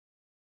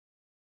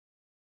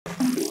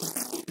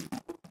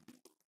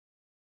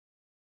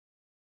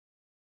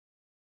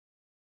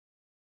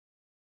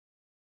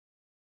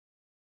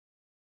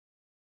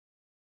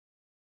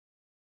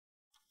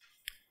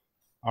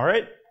All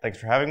right, thanks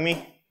for having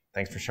me.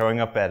 Thanks for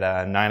showing up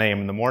at 9 a.m.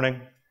 in the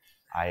morning.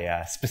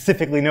 I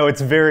specifically know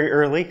it's very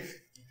early.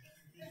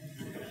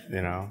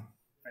 You know.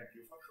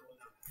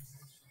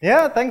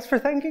 Yeah, thanks for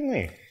thanking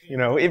me. You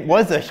know, it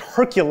was a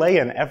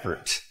Herculean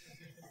effort.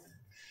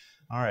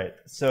 All right,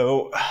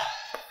 so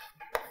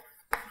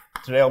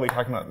today I'll be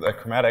talking about the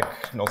chromatic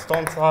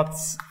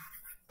Nullstellensatz.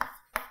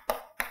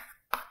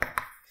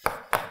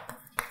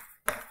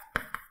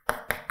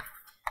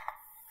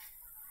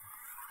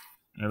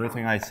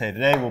 Everything I say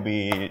today will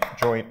be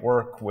joint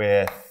work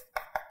with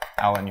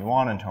Alan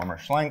Yuan and Tomer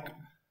Schlenk.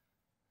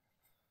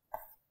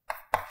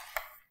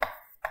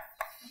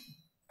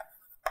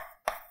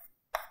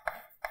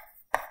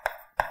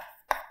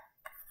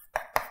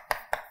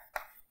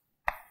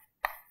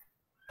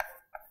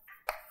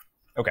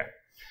 Okay.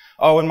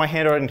 Oh, and my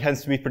handwriting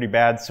tends to be pretty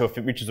bad, so if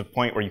it reaches a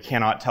point where you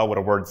cannot tell what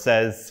a word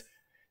says,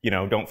 you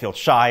know, don't feel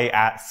shy,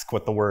 ask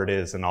what the word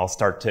is, and I'll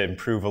start to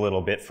improve a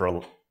little bit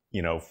for,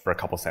 you know, for a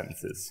couple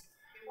sentences.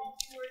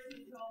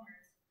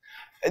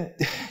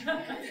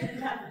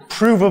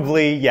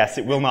 Provably, yes,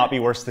 it will not be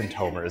worse than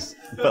Tomer's,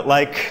 but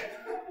like,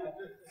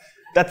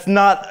 that's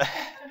not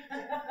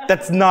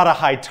a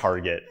high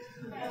target.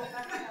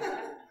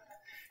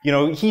 You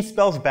know, he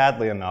spells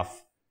badly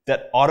enough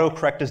that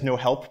autocorrect is no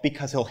help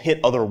because he'll hit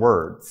other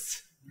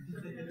words.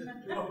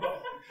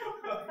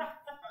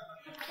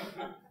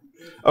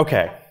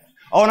 Okay.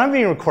 Oh, and I'm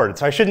being recorded,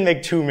 so I shouldn't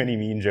make too many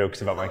mean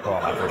jokes about my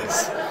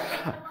co-authors.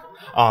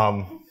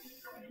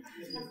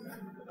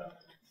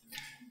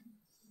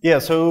 Yeah,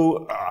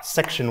 so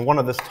section 1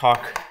 of this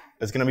talk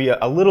is going to be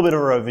a little bit of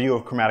a review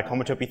of chromatic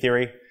homotopy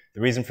theory. The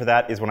reason for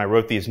that is when I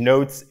wrote these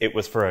notes, it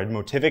was for a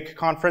Motivic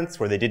conference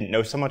where they didn't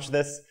know so much of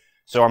this.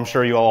 So I'm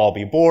sure you'll all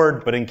be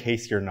bored, but in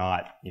case you're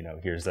not, you know,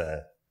 here's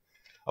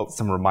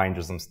some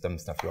reminders of some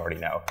stuff you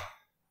already know.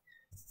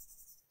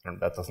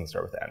 That doesn't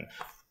start with N.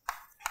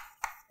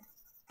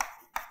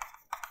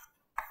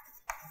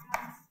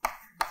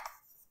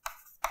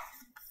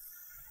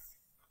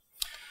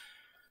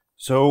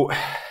 So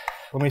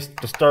let me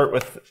just start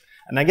with,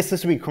 and I guess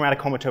this would be chromatic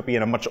homotopy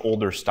in a much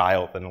older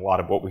style than a lot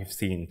of what we've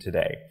seen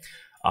today.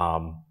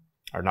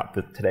 Or not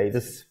today,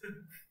 this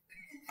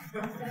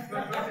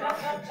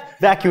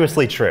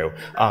vacuously true.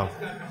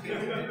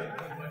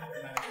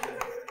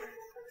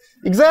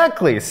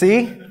 Exactly,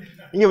 see?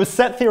 It was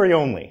set theory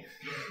only.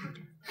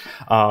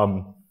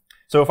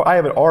 So if I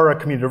have an R a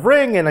commutative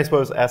ring, and I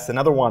suppose S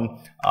another one,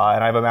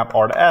 and I have a map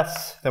R to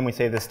S, then we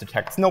say this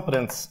detects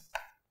nilpotence.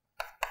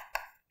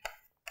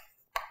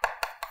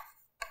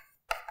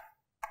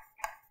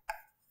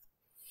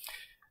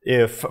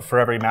 If for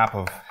every map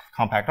of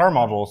compact R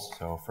modules,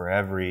 so for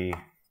every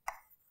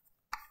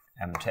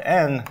M to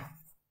N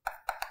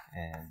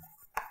and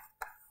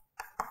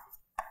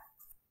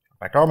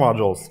compact R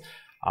modules,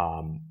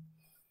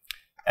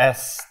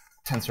 S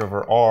tensor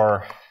over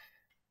R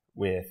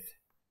with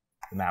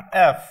the map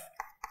F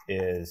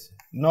is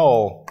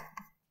null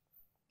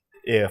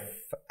if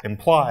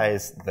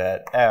implies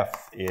that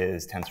F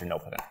is tensor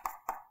nilpotent.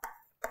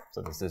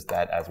 So this is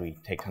that as we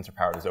take tensor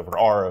powers over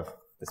R of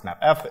this map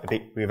F,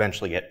 we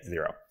eventually get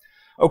 0.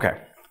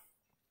 Okay.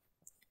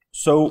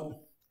 So,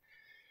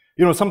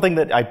 you know, something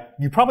that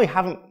you probably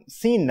haven't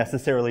seen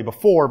necessarily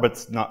before, but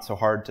it's not so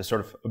hard to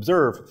sort of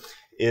observe,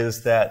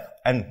 is that,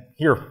 and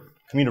here,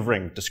 commutative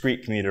ring,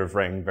 discrete commutative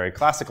ring, very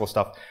classical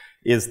stuff,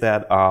 is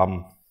that,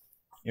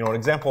 you know, an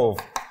example of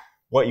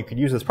what you could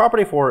use this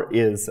property for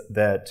is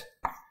that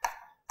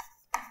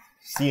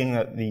seeing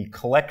that the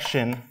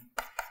collection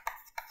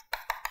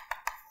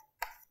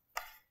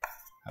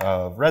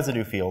of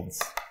residue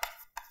fields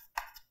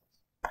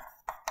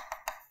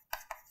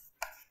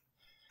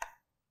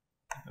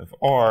of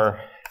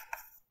R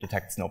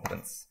detects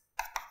nilpotence.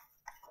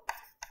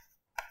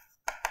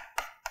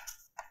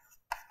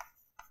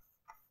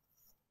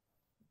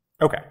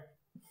 Okay.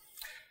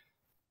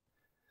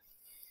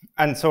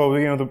 And so,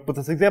 you know, what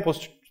this example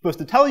is supposed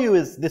to tell you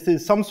is this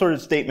is some sort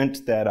of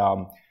statement that,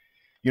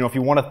 you know, if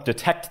you want to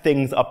detect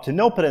things up to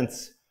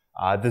nilpotence,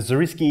 the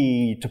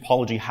Zariski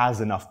topology has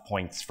enough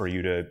points for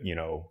you to, you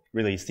know,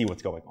 really see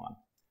what's going on.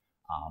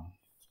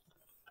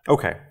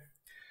 Okay.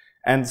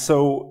 And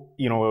so,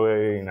 you know,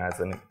 as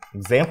an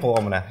example,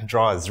 I'm going to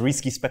draw a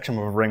Zariski spectrum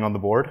of a ring on the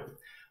board.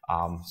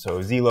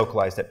 So Z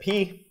localized at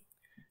P,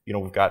 you know,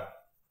 we've got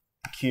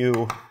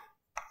Q,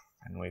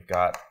 and we've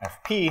got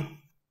FP.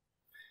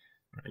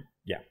 Right,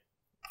 yeah.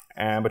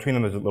 And between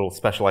them there's a little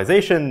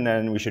specialization,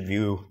 and we should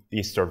view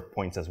these sort of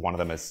points as one of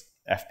them as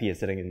FP is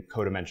sitting in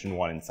codimension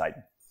 1 inside,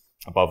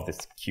 above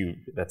this Q,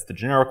 that's the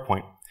generic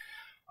point.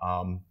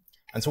 And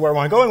so where am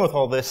I going with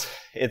all this?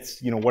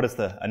 It's, you know, what is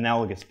the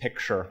analogous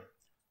picture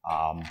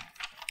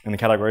in the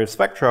category of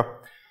spectra?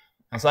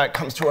 And so that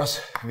comes to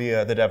us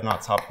via the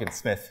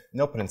Devnatz-Hopkins-Smith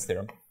nilpotence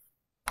theorem.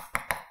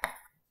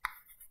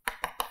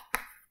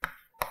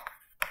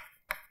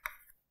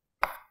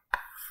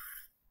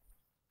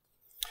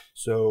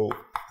 So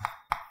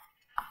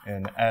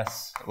in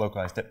S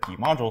localized at P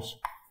modules,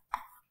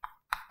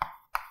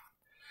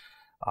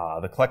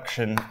 the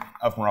collection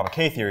of Morava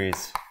K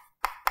theories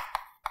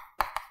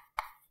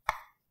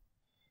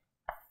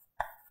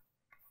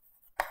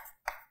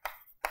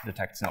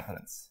detects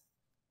nilpotence.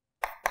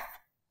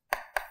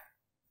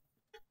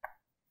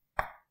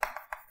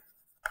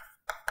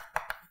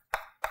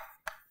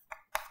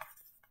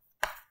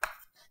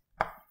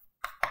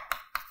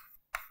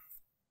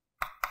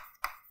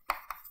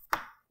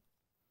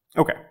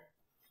 Okay,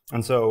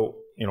 and so,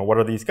 what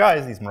are these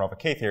guys, these Morava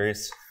K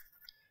theories?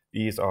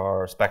 These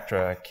are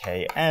spectra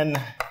Kn,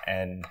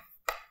 n,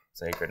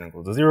 say greater than or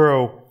equal to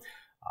 0.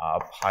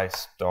 Pi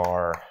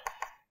star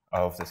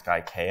of this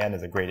guy Kn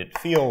is a graded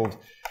field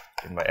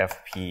given by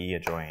Fp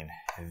adjoin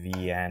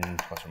Vn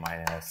plus or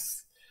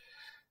minus,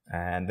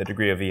 and the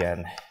degree of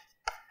Vn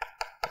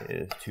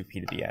is 2p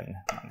to the n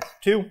minus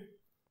 2.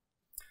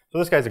 So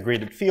this guy's a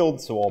graded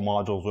field, so all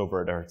modules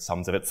over it are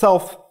sums of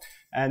itself.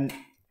 And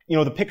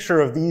the picture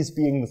of these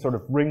being the sort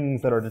of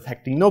rings that are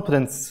detecting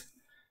nilpotence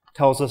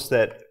tells us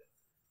that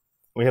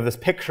we have this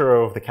picture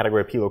of the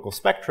category P local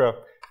spectra,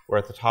 where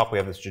at the top we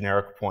have this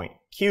generic point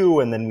Q,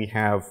 and then we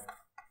have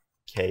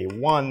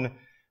K1,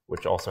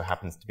 which also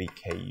happens to be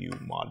Ku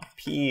mod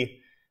P,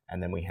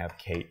 and then we have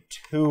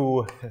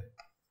K2,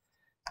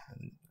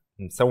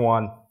 and so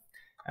on.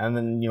 And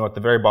then, at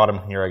the very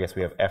bottom here, I guess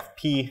we have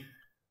Fp,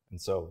 and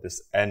so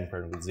this n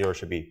greater than 0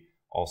 should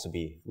also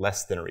be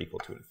less than or equal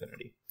to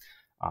infinity.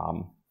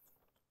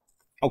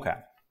 Okay,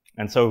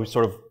 and so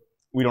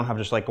we don't have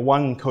just like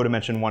one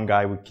codimension, one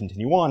guy, we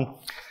continue on.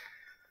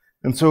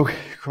 And so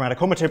chromatic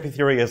homotopy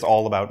theory is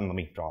all about, and let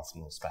me draw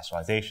some of those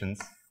specializations.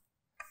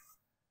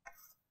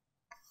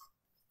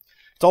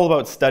 It's all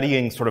about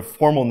studying sort of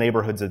formal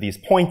neighborhoods of these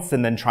points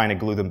and then trying to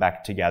glue them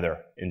back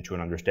together into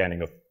an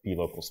understanding of B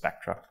local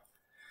spectra.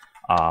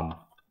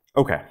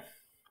 Okay,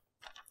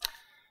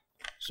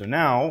 so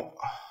now,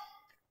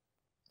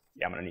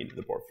 I'm going to need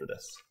the board for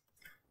this.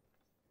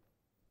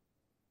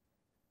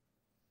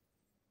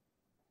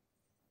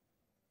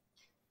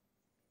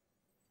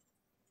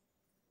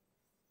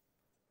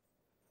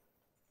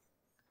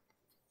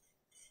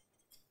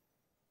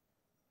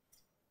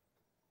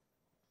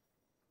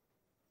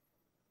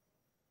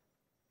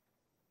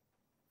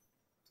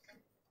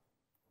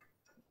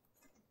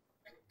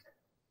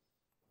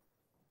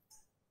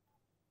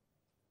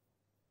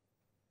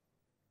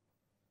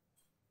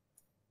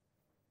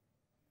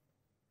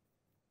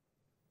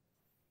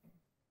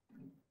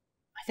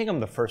 I think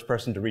I'm the first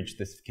person to reach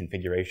this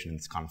configuration in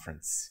this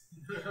conference.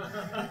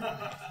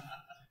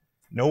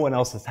 No one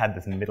else has had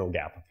this middle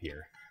gap up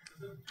here.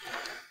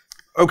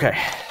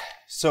 Okay,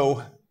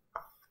 so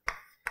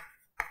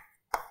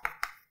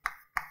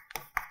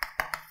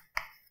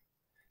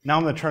now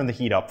I'm going to turn the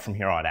heat up from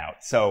here on out.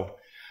 So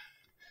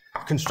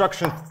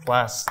construction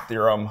class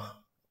theorem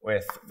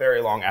with very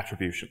long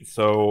attribution.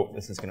 So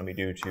this is going to be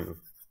due to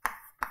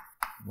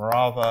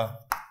Morava,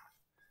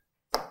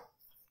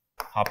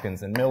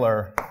 Hopkins, and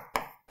Miller.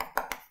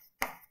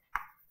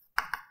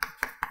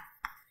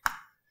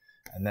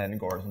 And then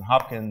Gores and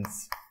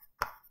Hopkins.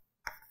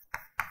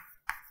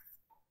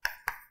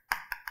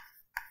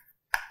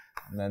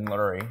 And then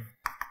Lurie.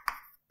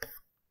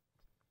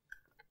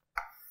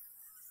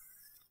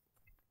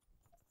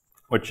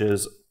 Which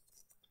is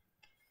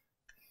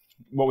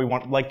what we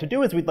like to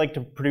do is we'd like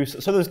to produce,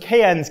 so those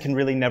KNs can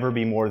really never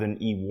be more than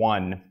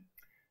E1.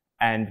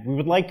 And we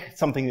would like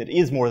something that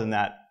is more than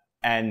that.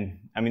 And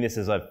I mean, this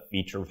is a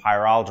feature of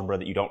higher algebra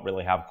that you don't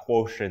really have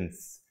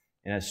quotients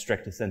in as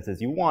strict a sense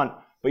as you want.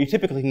 But you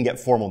typically can get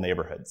formal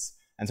neighborhoods.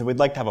 And so we'd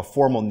like to have a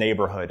formal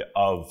neighborhood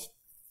of,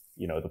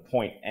 the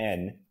point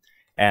n.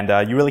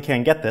 And you really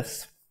can get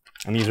this.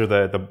 And these are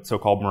the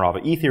so-called Morava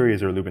E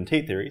theories or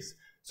Lubin-Tate theories.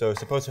 So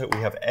suppose that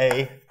we have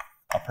a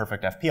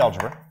perfect FP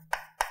algebra,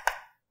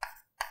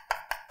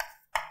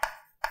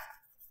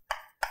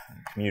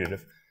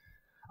 commutative,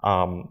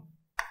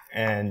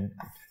 and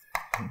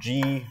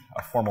G,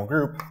 a formal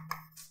group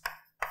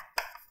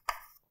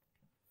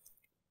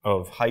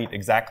of height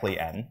exactly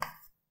n,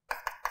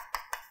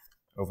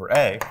 over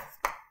A,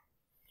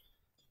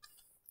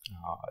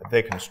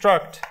 they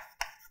construct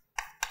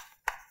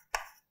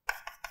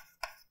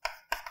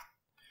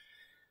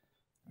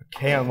a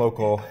Kn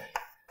local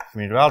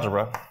commutative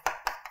algebra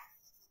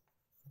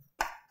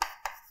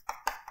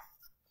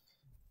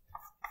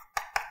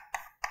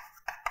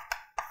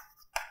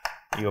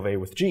U of A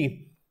with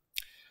G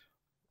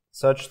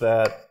such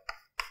that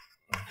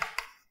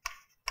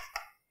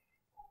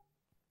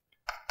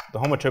the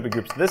homotopy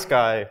groups of this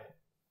guy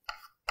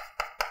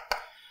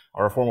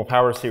are a formal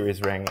power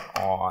series ring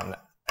on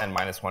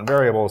n-1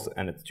 variables,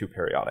 and it's 2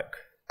 periodic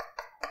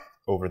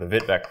over the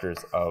Witt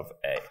vectors of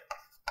A.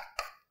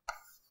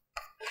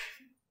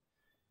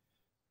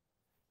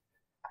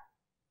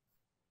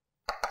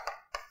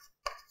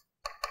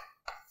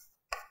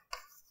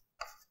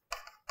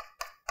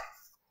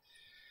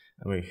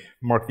 And we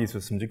mark these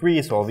with some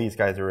degrees, so all these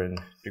guys are in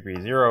degree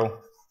 0.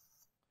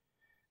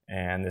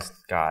 And this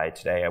guy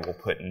today I will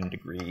put in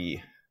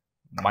degree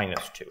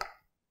 -2.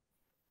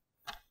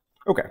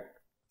 Okay.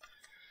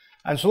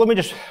 And so let me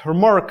just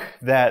remark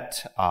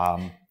that,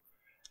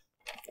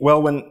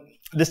 well, when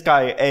this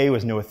guy A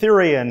was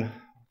Noetherian,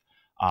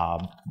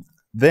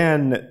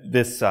 then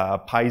this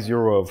pi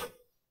 0 of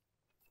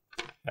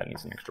that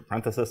needs an extra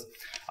parenthesis.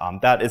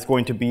 That is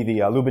going to be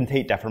the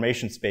Lubin-Tate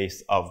deformation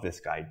space of this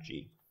guy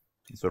G.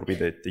 So it'll be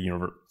the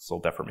universal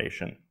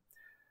deformation.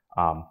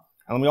 And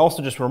let me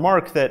also just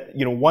remark that,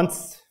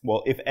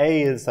 if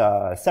A is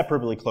a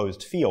separably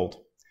closed field,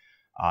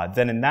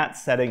 then in that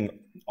setting,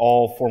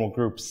 all formal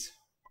groups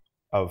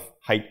of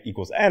height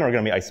equals n are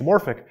going to be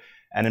isomorphic.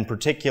 And in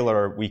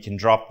particular, we can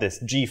drop this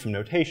G from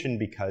notation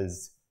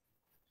because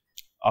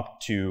up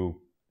to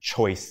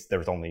choice,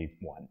 there's only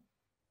one.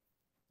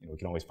 We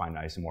can always find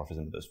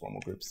isomorphism of those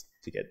formal groups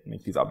to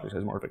make these objects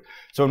isomorphic.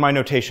 So in my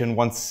notation,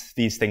 once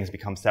these things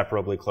become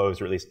separably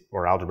closed,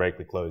 or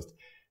algebraically closed,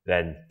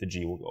 then the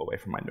G will go away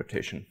from my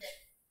notation.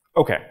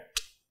 Okay.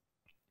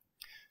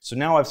 So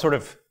now I've sort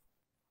of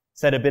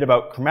said a bit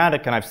about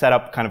chromatic, and I've set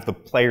up kind of the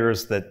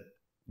players that,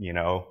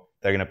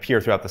 they're going to appear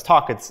throughout this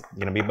talk. It's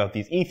going to be about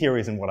these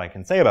E-theories and what I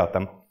can say about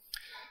them,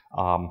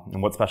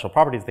 and what special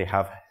properties they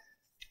have.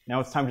 Now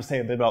it's time to say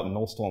a bit about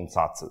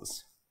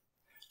Nullstellensatzes.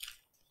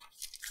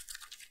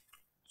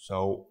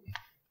 So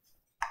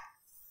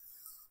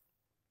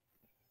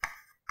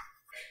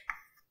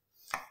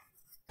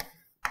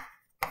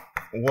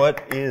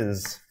what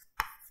is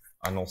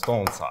a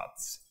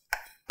Nullstellensatz?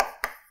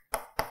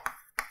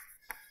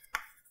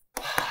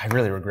 I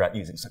really regret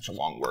using such a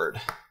long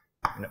word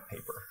in a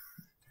paper.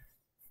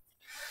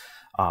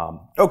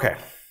 Okay.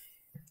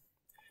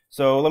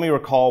 So let me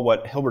recall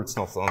what Hilbert's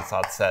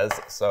Nullstellensatz says.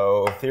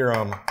 So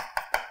theorem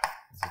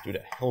is due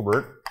to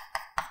Hilbert.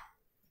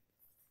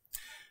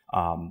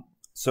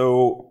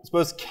 So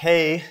suppose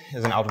K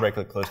is an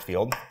algebraically closed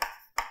field.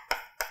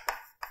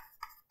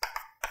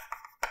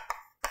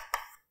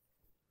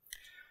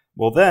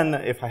 Well then,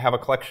 if I have a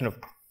collection of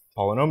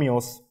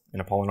polynomials in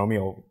a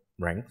polynomial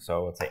ring,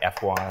 so let's say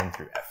F1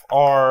 through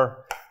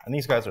FR, and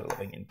these guys are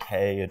living in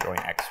K, adjoin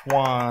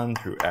X1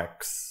 through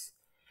XS,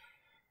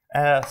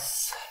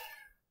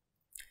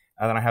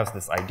 and then I have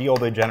this ideal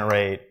they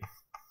generate.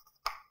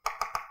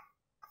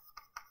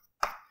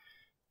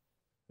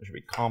 There should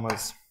be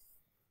commas.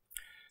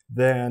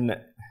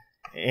 Then,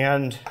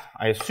 and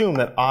I assume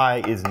that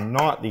I is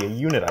not the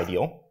unit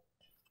ideal,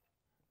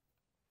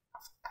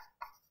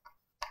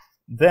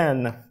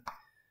 then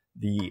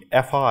the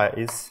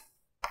FIs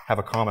have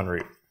a common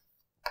root.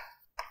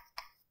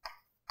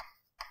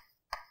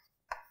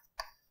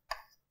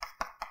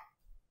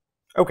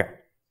 Okay.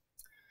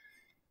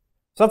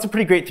 So that's a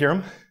pretty great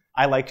theorem.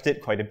 I liked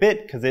it quite a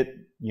bit because it,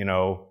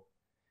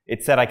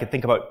 it said I could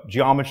think about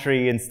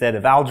geometry instead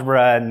of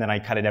algebra, and then I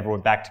kind of never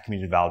went back to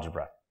commutative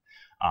algebra.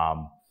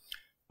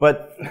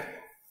 But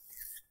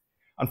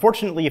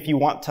unfortunately, if you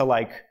want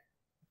to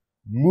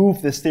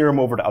move this theorem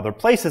over to other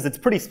places, it's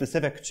pretty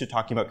specific to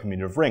talking about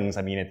commutative rings.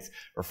 I mean, it's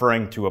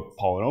referring to a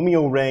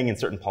polynomial ring and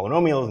certain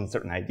polynomials and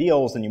certain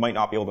ideals, and you might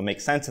not be able to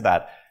make sense of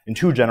that in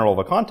too general of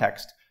a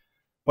context.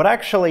 But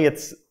actually,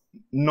 it's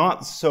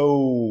not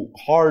so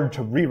hard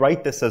to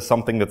rewrite this as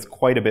something that's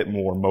quite a bit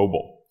more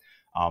mobile.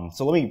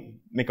 So let me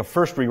make a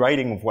first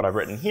rewriting of what I've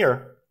written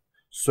here.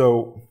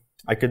 So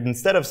I could,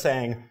 instead of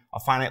saying a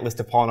finite list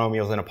of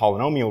polynomials in a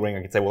polynomial ring,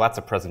 I could say, well, that's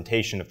a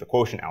presentation of the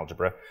quotient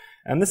algebra.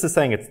 And this is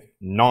saying it's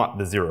not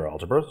the zero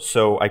algebra.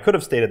 So I could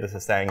have stated this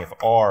as saying if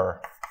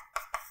R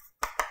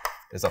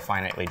is a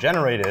finitely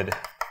generated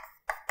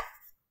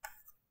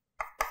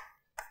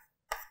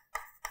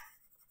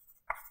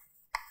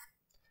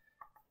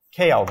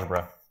K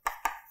algebra,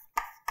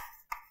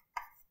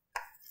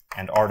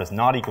 and R does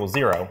not equal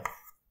 0,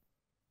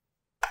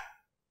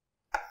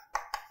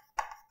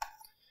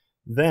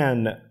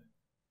 then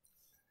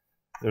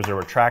there's a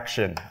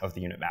retraction of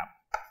the unit map.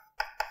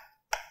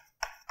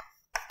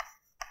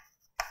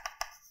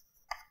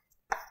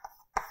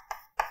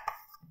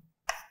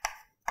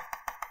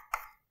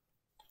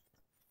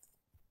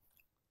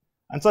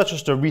 And so that's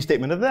just a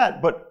restatement of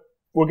that, but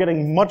we're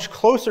getting much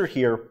closer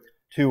here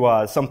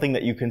to something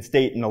that you can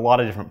state in a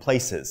lot of different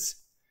places.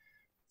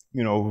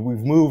 We've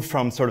moved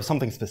from sort of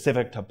something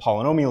specific to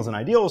polynomials and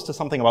ideals to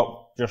something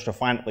about just a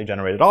finitely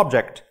generated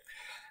object.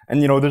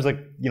 And there's a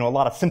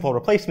lot of simple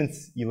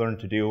replacements you learn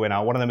to do,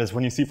 and one of them is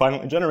when you see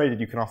finitely generated,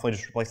 you can awfully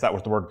just replace that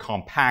with the word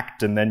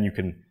compact, and then you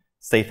can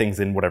say things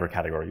in whatever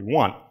category you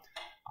want.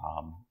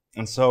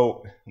 And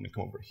so let me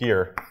come over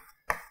here.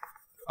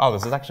 Oh,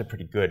 this is actually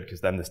pretty good because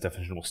then this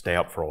definition will stay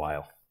up for a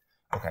while.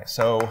 Okay,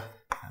 so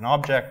an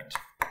object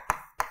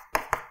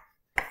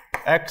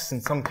X in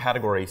some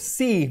category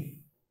C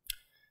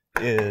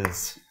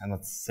is, and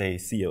let's say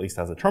C at least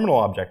has a terminal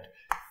object,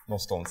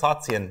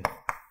 Nullstellensatzian.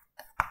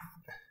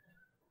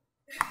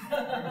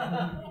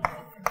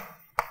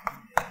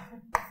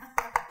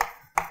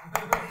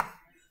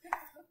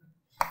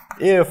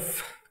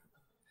 If,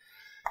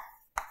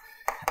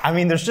 I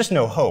mean, there's just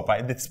no hope.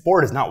 This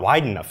board is not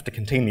wide enough to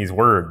contain these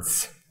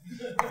words.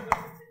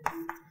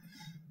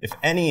 If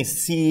any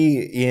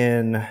C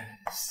in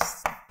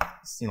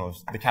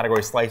the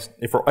category sliced,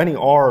 if for any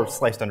R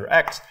sliced under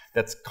X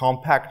that's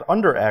compact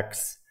under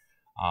X,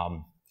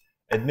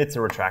 admits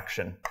a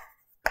retraction.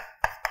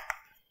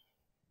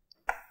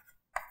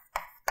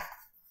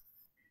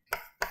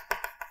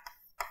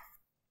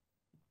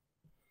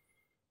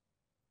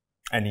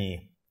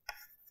 any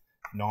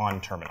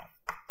non-terminal.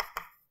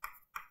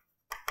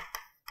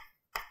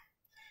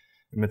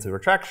 Amidst a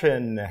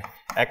retraction,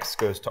 x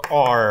goes to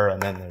r,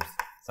 and then there's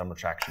some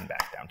retraction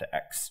back down to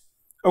x.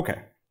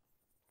 Okay.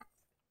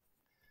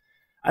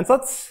 And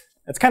so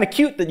it's kind of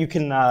cute that you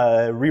can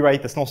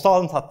rewrite this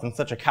Nullstellensatz in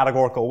such a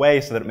categorical way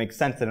so that it makes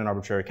sense in an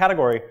arbitrary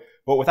category,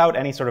 but without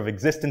any sort of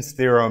existence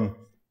theorem,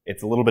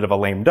 it's a little bit of a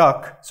lame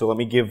duck. So let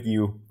me give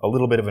you a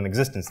little bit of an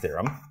existence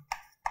theorem.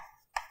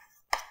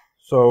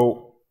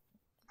 So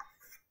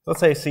let's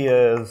say C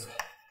is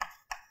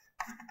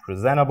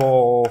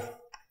presentable,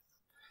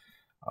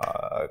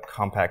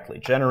 compactly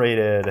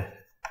generated,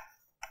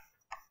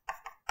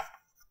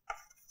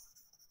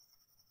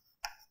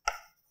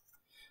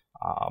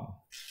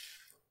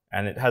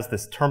 and it has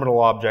this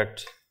terminal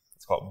object.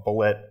 It's called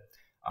bullet.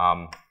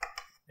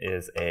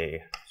 Is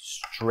a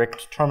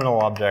strict terminal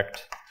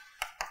object.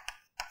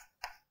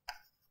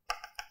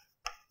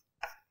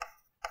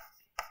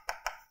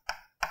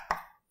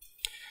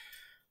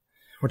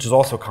 Which is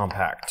also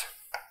compact.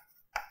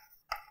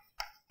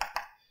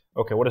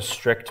 Okay, what does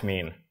strict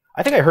mean?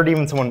 I think I heard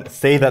even someone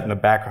say that in the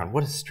background.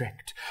 What is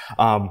strict?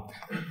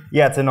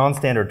 Yeah, it's a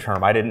non-standard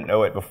term. I didn't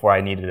know it before I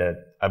needed a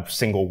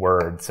single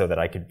word so that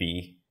I could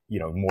be,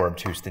 more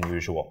obtuse than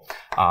usual.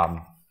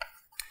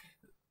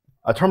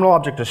 A terminal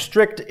object is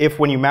strict if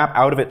when you map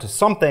out of it to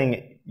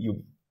something, yeah,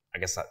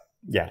 that's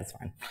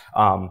fine.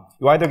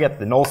 You either get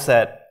the null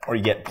set or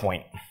you get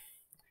point.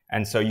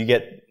 And so you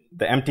get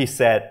the empty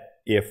set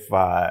if,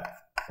 well,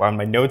 in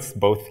my notes,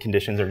 both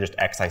conditions are just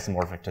x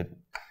isomorphic to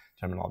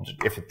terminal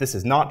object. If this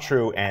is not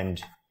true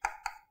and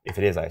if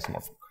it is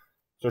isomorphic.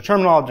 So a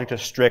terminal object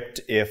is strict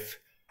if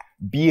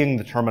being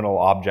the terminal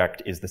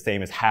object is the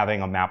same as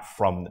having a map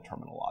from the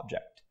terminal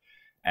object.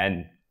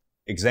 And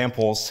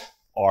examples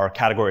are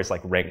categories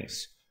like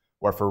rings,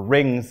 where for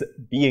rings,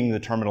 being the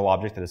terminal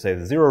object, that is, say,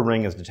 the zero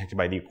ring is detected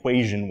by the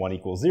equation 1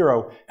 equals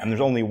 0, and there's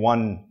only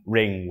one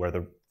ring where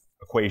the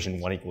equation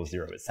 1 equals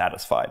 0 is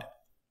satisfied.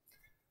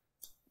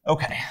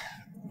 Okay.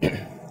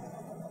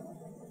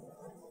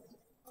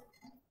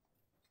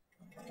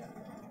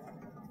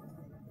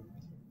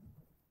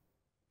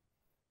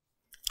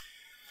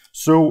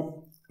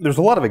 So there's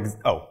a lot of this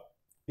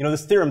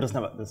theorem doesn't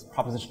have this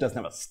proposition doesn't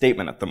have a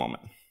statement at the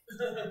moment.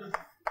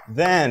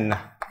 Then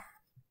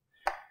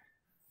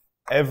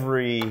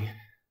every,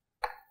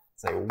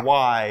 say,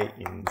 y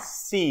in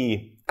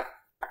C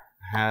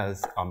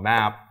has a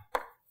map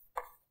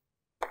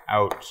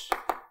out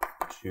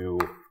to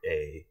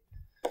a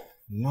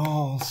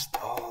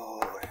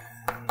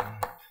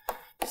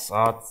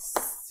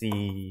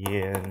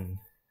Nullstellensatzian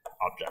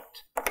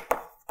object.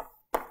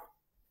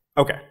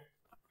 Okay.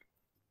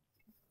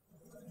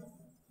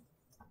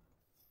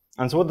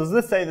 And so what does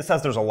this say? This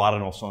says there's a lot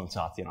of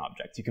Nullstellensatzian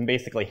objects. You can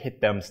basically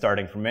hit them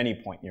starting from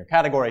any point in your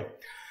category.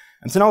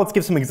 And so now let's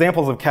give some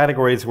examples of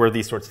categories where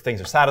these sorts of things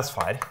are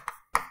satisfied.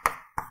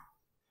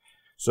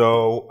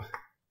 So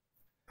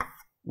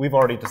we've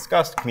already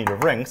discussed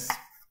commutative rings.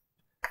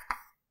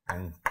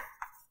 And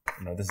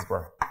this is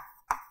where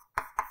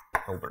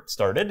Hilbert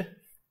started.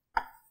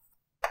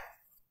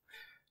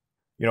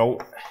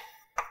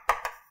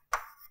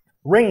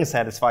 Ring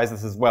satisfies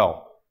this as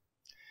well.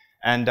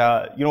 And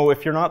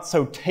if you're not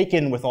so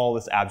taken with all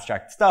this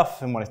abstract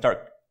stuff, and when I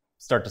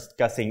start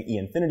discussing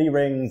E-infinity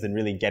rings and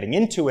really getting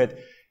into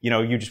it,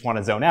 you just want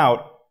to zone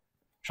out,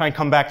 try and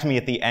come back to me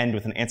at the end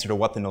with an answer to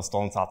what the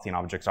Nullstellensatzian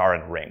objects are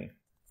in a ring.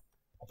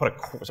 I'll put a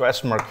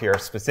question mark here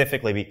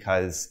specifically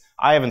because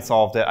I haven't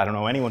solved it. I don't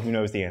know anyone who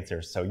knows the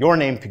answers, so your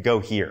name could go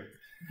here.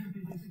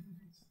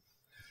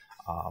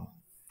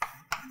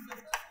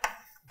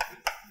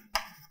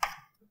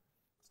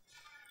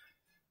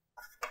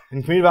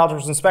 In commutative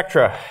algebras and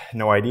spectra,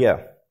 no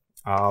idea.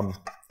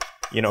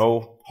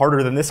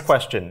 Harder than this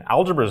question,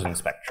 algebras and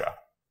spectra.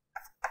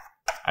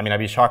 I mean, I'd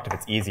be shocked if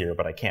it's easier,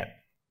 but I can't.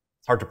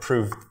 It's hard to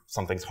prove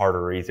something's harder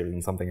or easier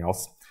than something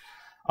else.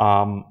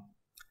 And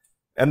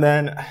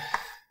then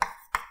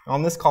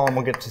on this column,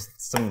 we'll get to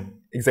some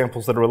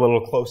examples that are a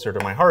little closer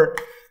to my heart.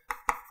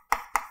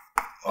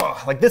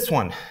 Like this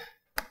one.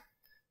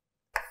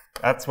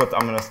 That's what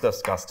I'm going to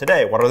discuss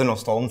today. What are the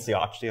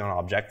Nullstellensatzian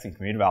objects in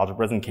commutative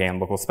algebras and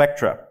K-local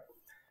spectra?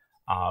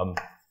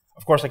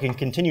 Of course, I can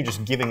continue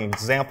just giving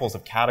examples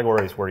of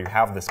categories where you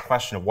have this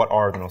question of what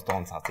are the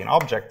Nullstellensatzian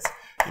objects.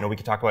 We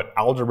could talk about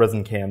algebras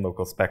in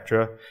K-local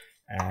spectra,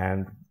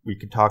 and we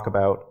could talk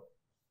about,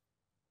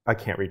 I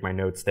can't read my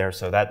notes there,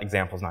 so that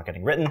example is not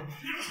getting written.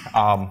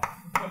 And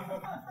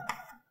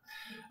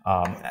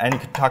you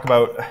could talk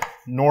about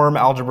norm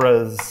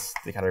algebras,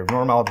 the category of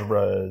norm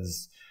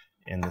algebras,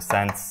 in the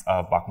sense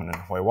of Bachmann and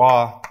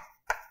Hoywa.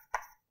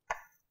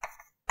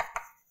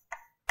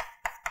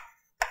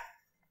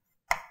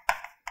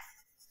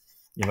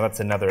 That's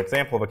another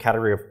example of a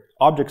category of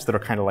objects that are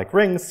kind of like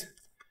rings.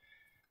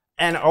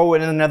 And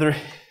and another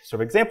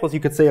sort of examples, you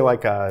could say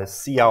like a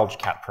C-alg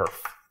cat perf.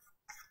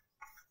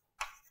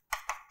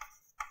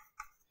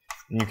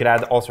 And you could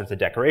add all sorts of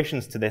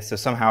decorations to this, so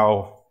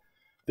somehow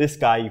this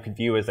guy you could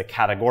view as a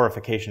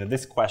categorification of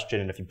this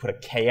question, and if you put a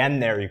kn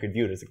there, you could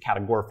view it as a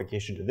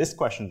categorification to this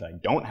question that I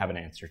don't have an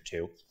answer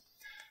to.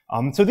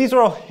 So these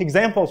are all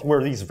examples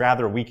where these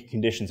rather weak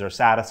conditions are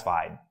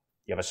satisfied.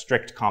 You have a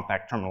strict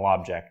compact terminal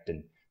object,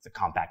 and it's a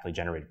compactly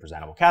generated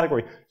presentable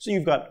category, so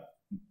you've got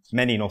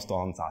many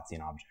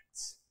Nullstellensatzian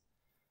objects.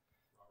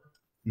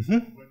 Mm-hmm.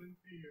 Wouldn't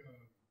the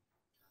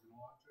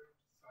terminal object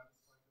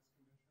satisfy this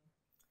condition?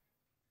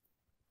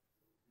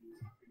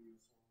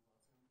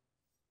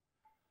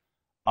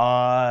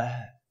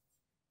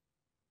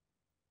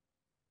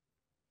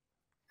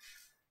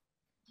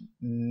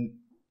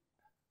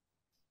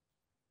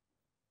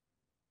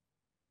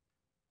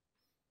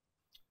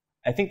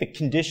 I think the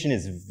condition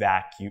is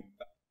vacuum.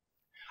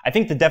 I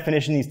think the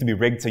definition needs to be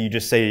rigged so you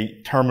just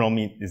say terminal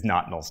is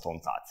not Nullstellensatzian.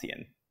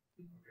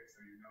 Okay,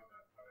 so you know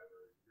that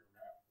whatever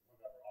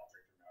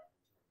object you're mapping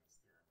to in this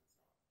theorem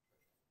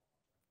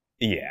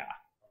is not. Yeah.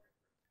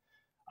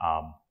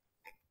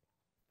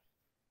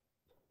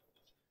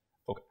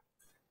 Okay.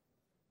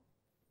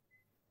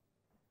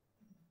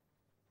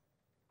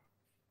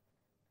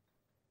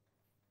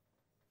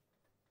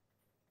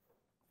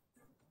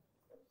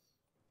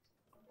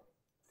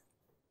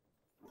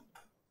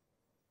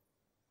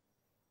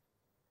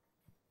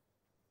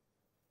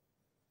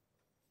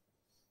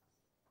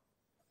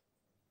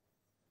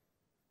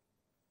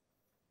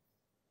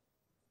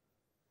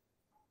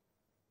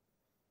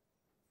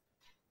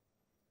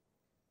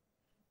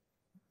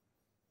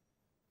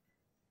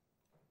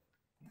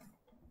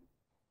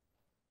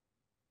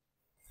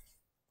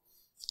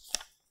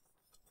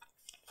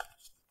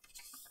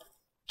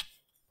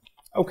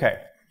 Okay,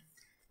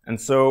 and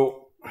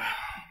so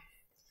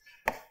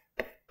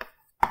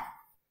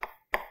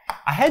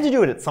I had to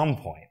do it at some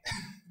point.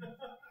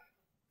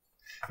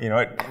 You know,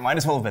 it might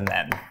as well have been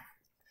then.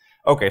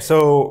 Okay,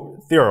 so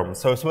theorem.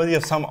 So suppose you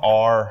have some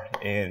R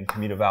in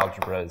commutative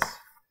algebras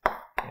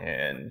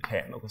in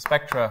K and local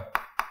spectra.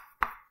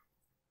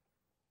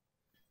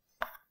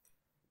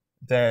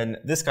 Then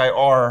this guy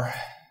R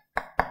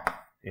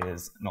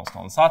is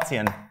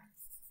Nullstellensatzian.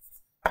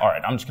 All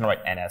right, I'm just going to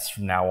write NS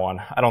from now on.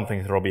 I don't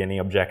think there will be any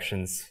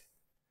objections.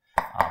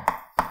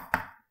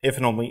 If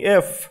and only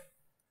if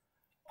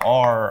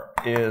R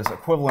is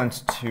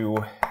equivalent to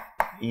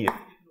E.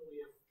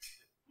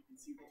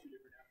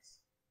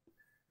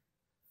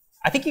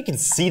 I think you can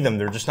see them.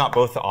 They're just not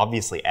both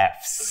obviously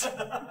Fs.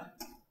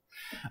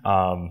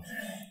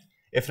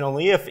 If and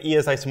only if E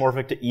is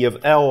isomorphic to E of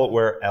L,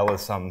 where L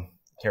is some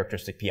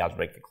characteristic P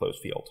algebraic closed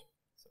field.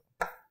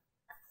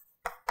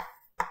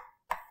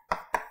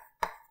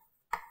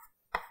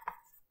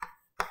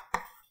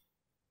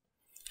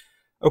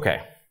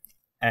 Okay,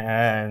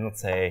 and let's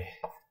say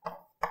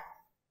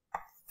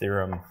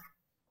theorem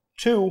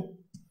 2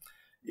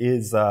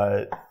 is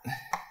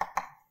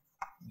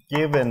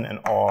given an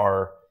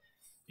R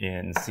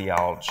in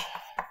C-alg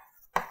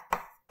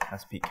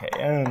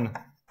SPKN,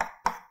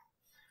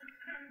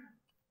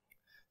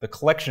 the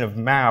collection of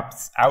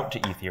maps out to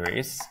E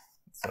theories,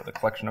 so the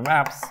collection of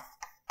maps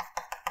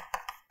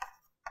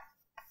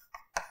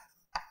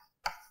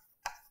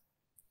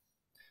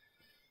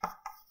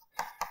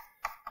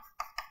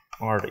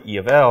R to E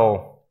of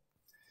L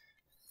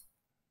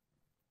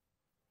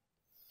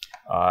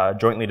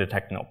jointly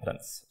detect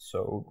nilpotence.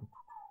 So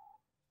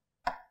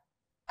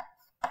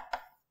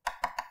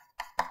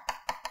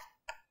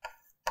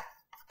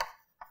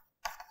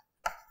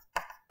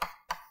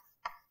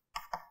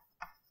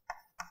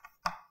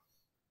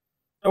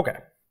okay.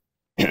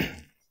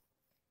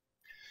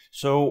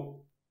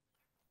 So,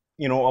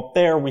 you know, up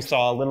there we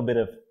saw a little bit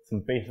of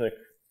some basic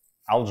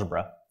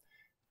algebra.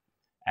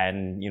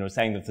 And, you know,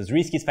 saying that the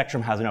Zariski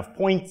spectrum has enough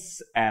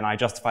points, and I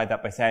justified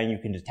that by saying you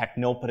can detect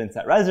nilpotence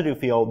at residue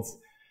fields,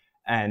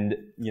 and,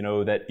 you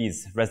know, that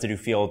these residue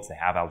fields, they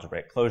have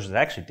algebraic closures.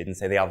 I actually didn't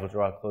say the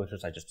algebraic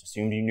closures, I just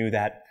assumed you knew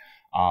that.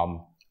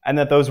 And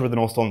that those were the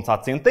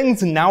Nullstellensatzian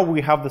things, and now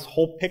we have this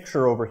whole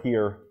picture over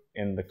here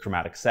in the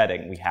chromatic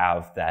setting. We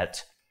have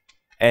that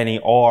any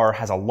R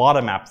has a lot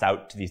of maps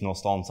out to these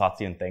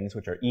Nullstellensatzian things,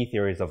 which are E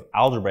theories of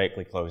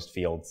algebraically closed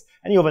fields,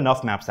 and you have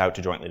enough maps out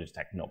to jointly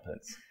detect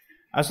nilpotence.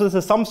 So this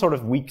is some sort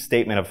of weak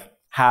statement of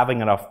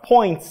having enough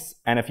points,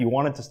 and if you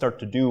wanted to start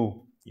to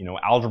do, you know,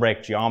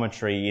 algebraic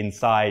geometry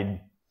inside,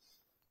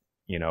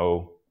 you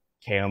know,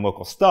 K and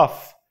local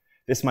stuff,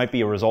 this might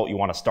be a result you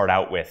want to start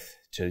out with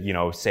to, you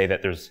know, say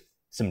that there's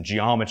some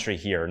geometry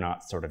here,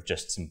 not sort of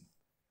just some,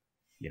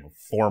 you know,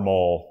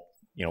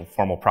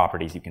 formal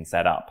properties you can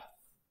set up.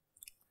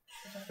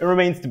 It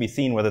remains to be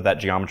seen whether that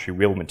geometry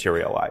will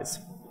materialize.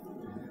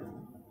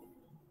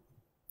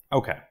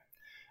 Okay.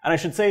 And I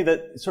should say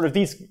that sort of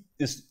you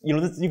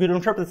could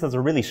interpret this as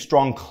a really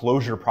strong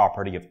closure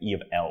property of E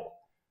of L.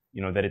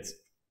 You know, that it's,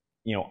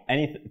 you know,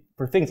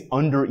 for things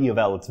under E of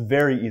L, it's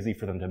very easy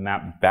for them to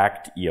map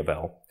back to E of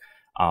L.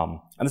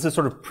 And this is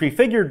sort of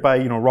prefigured by,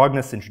 you know,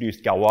 Rognus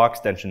introduced Galois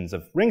extensions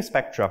of ring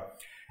spectra,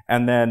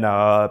 and then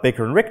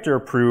Baker and Richter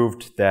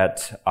proved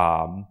that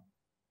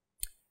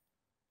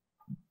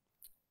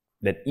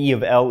that E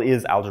of L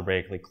is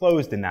algebraically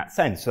closed in that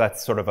sense. So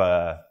that's sort of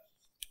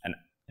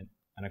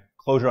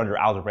closure under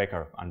algebraic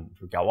or under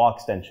Galois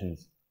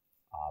extensions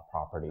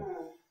property.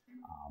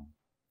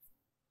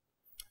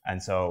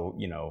 And so,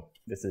 you know,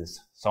 this is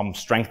some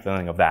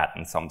strengthening of that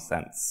in some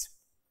sense.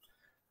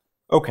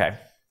 Okay,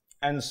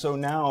 and so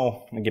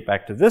now let me get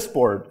back to this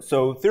board.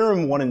 So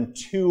theorem 1 and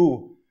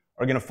 2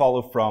 are going to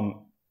follow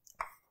from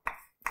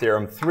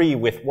theorem 3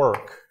 with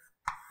work.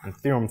 And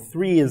theorem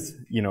 3 is,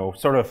 you know,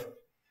 sort of,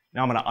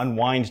 now I'm going to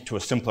unwind to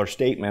a simpler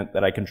statement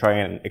that I can try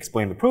and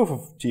explain the proof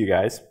of to you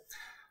guys.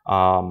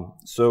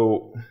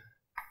 So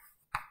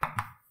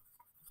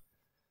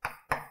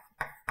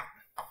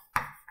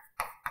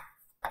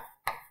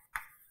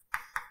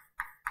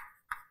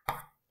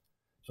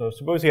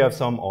suppose you have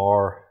some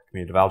R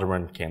commutative algebra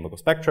and K and local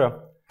spectra.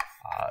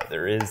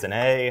 There is an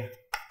A,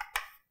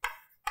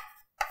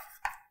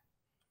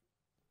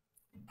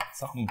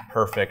 some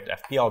perfect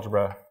FP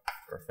algebra,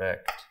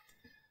 perfect,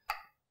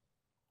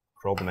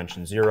 curl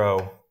dimension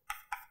 0,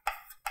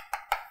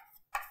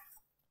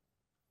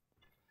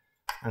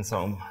 and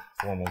some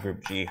formal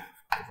group G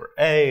over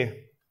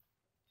A,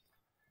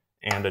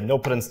 and a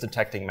nilpotence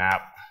detecting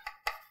map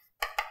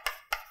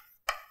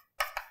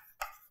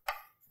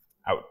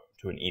out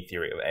to an E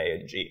theory of A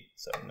and G.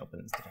 So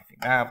nilpotence detecting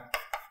map.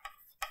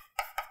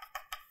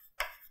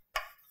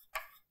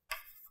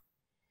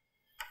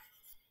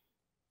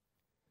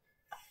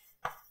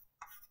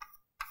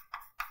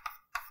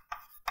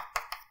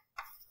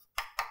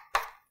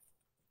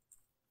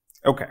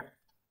 Okay.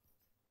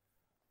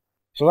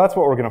 So that's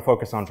what we're going to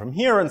focus on from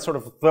here, and sort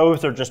of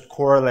those are just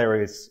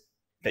corollaries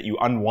that you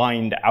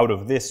unwind out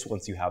of this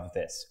once you have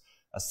this.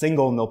 A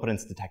single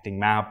nilpotence detecting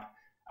map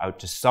out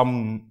to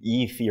some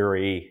E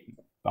theory,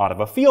 not of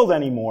a field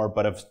anymore,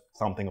 but of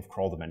something of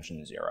curl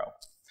dimension 0.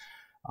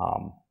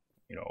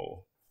 You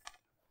know,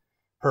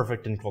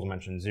 perfect in curl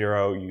dimension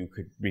 0, you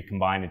could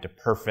recombine into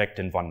perfect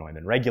in von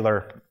Neumann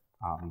regular.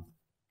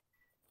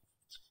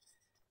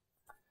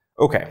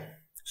 Okay.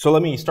 So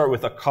let me start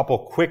with a couple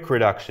quick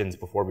reductions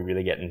before we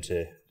really get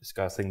into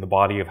discussing the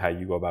body of how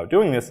you go about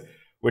doing this,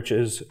 which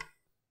is,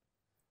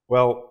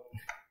 well,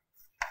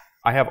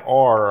 I have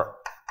R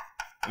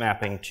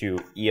mapping to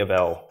E of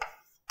L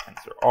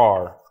tensor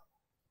R.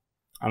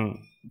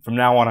 From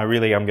now on, I'm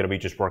going to be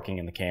just working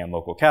in the K and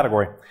local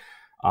category.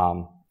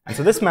 And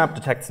so this map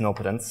detects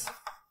nilpotence.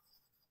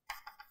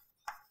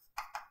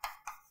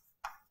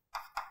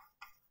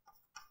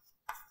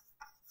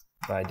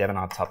 By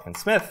Devenant, Tupman,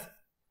 Smith.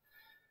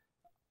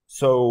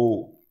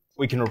 So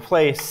we can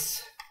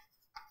replace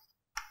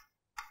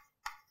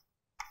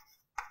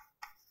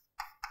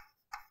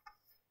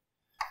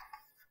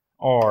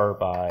R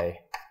by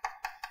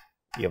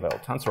E of L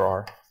tensor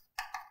R,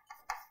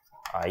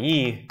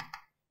 i.e.,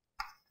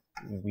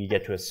 we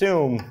get to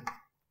assume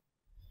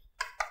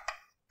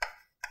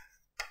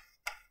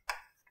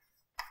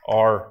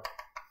R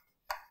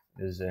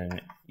is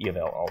an E of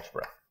L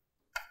algebra.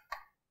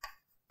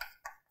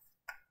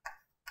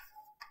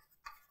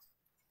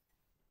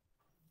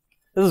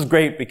 This is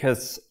great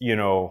because, you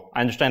know,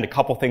 I understand a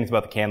couple things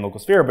about the K and local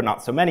sphere, but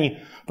not so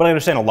many, but I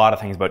understand a lot of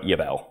things about E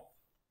of L.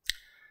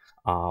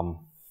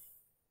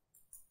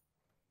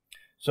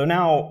 So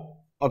now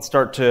let's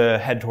start to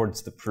head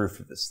towards the proof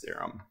of this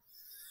theorem.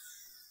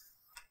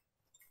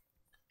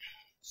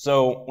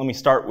 So let me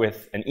start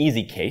with an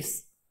easy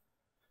case.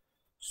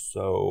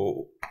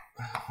 So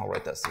I'll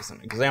write this as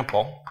an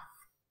example.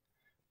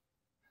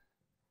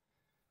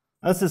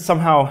 This is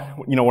somehow,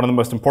 you know, one of the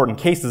most important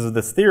cases of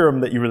this theorem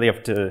that you really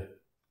have to,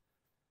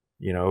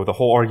 you know, the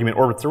whole argument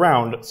orbits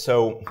around.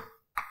 So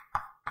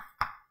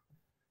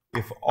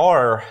if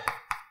R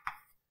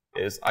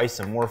is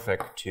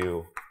isomorphic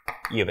to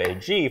E of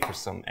AG for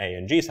some A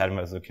and G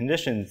satisfies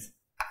conditions,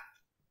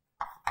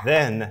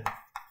 then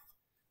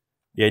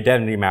the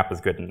identity map is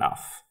good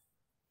enough.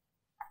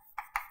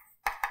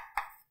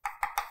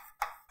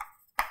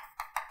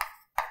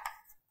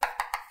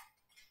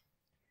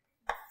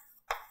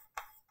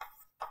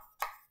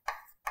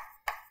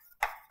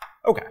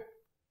 Okay.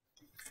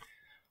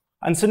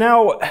 And so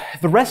now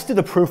the rest of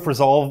the proof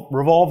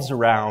revolves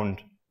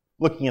around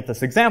looking at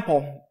this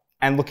example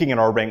and looking at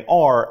our ring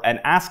R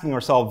and asking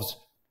ourselves,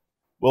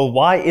 well,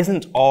 why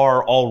isn't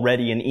R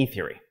already an E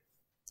theory?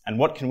 And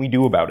what can we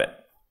do about it?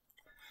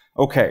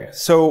 Okay,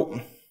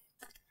 so,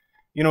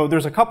 you know,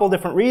 there's a couple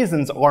different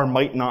reasons R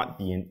might not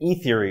be an E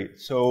theory.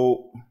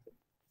 So,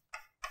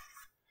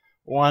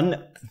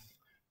 one,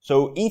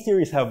 so E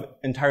theories have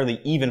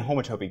entirely even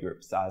homotopy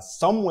groups.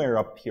 Somewhere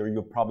up here,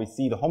 you'll probably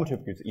see the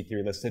homotopy groups E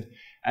theory listed,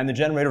 and the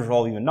generators are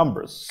all even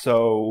numbers.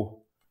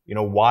 So, you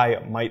know,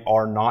 why might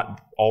R not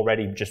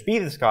already just be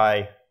this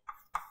guy?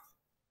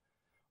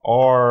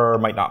 R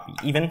might not be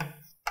even.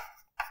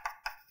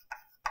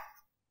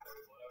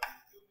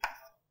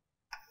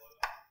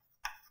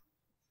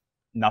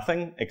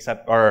 Nothing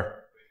except,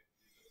 or,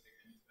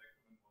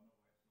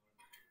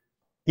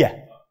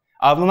 yeah.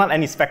 Well, not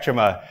any spectrum,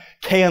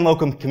 K and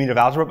local commutative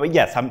algebra, but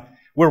yes,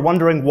 we're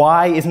wondering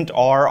why isn't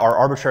R, our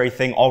arbitrary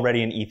thing,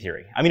 already an E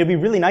theory? I mean, it'd be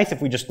really nice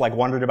if we just like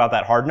wondered about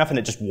that hard enough and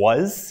it just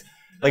was.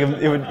 Like,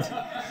 it would,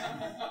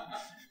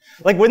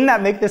 like, wouldn't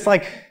that make this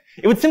like,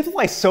 It would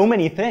simplify so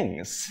many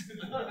things.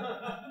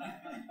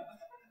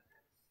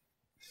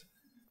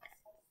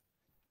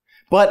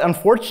 But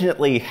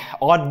unfortunately,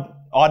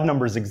 odd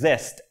numbers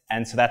exist,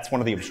 and so that's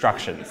one of the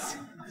obstructions.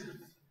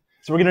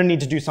 So we're going to need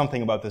to do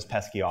something about those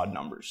pesky odd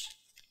numbers.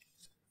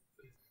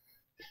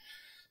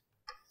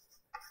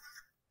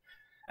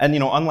 And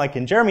unlike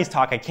in Jeremy's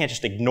talk, I can't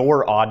just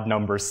ignore odd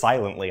numbers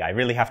silently. I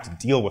really have to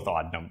deal with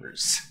odd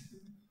numbers.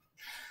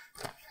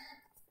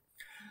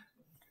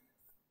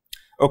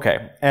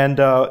 Okay, and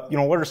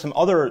what are some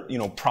other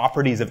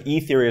properties of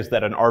E-theories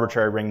that an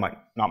arbitrary ring might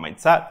not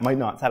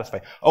satisfy?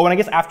 Oh, and I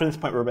guess after this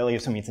point we're really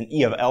assuming it's an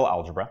E of L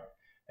algebra,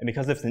 and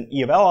because it's an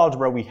E of L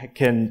algebra, we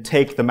can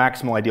take the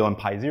maximal ideal in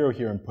pi 0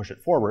 here and push it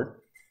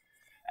forward.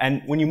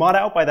 And when you mod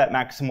out by that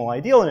maximal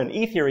ideal in an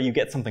E-theory, you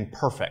get something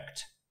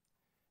perfect.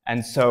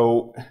 And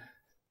so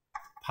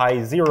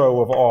pi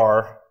 0 of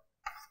R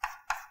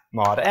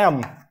mod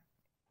M,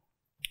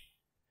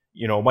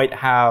 might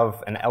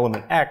have an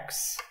element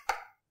X.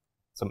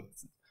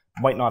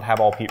 Might not have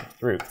all p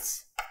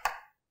roots.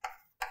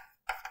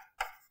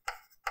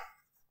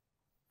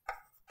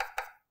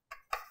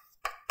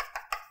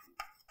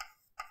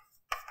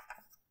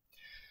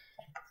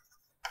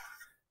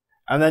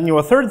 And then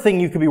a third thing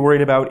you could be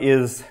worried about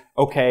is,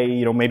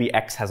 okay, maybe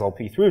X has all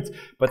p roots,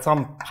 but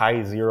some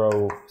pi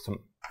 0, some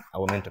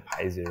element of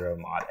pi 0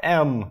 mod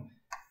M,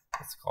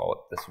 let's call it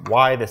this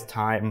Y this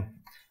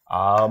time,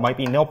 might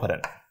be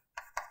nilpotent.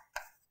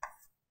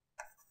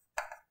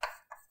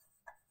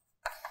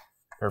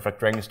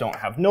 Perfect rings don't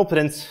have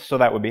nilpotence, so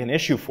that would be an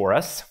issue for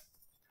us.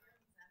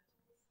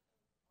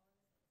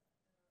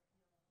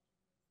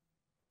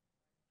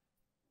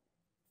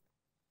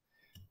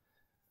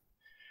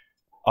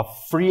 A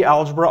free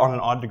algebra on an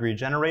odd degree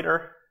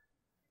generator.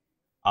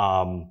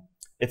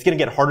 It's going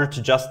to get harder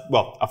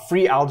to a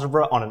free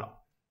algebra on an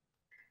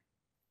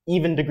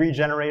even degree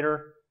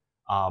generator.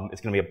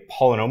 It's going to be a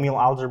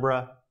polynomial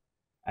algebra,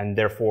 and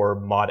therefore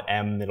mod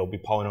M, it'll be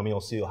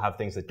polynomial, so you'll have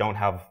things that don't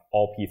have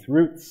all p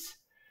roots.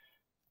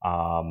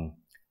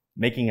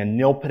 Making a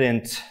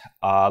nilpotent,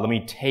 let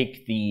me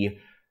take the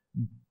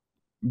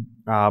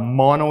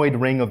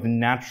monoid ring of the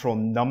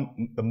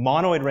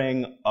monoid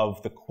ring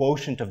of the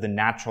quotient of the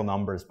natural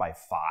numbers by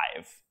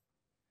 5.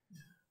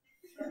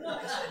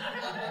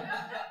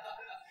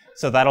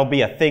 So that'll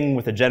be a thing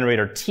with a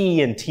generator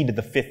t, and t to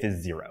the 5th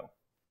is 0.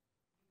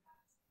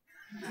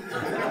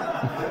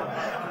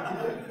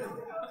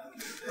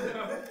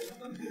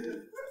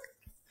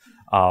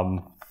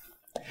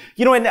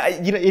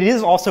 It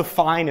is also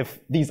fine if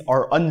these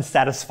are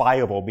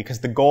unsatisfiable, because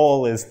the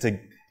goal is to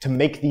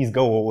make these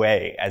go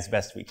away as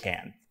best we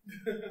can.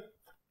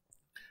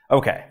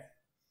 Okay.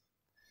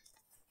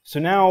 So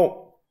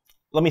now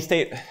let me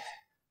state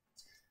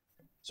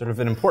sort of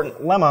an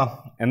important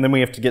lemma, and then we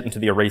have to get into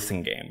the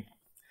erasing game.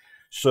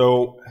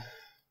 So,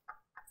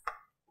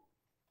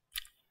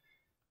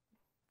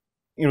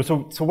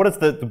 so what is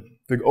the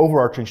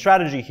overarching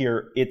strategy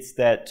here? It's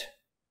that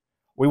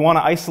we want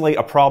to isolate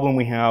a problem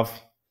we have,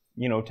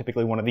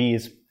 typically one of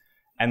these,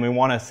 and we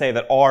want to say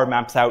that R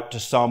maps out to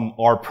some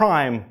R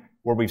prime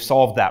where we've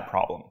solved that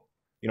problem.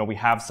 We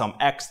have some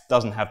X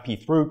doesn't have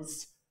p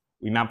roots.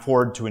 We map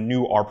forward to a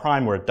new R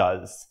prime where it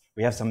does.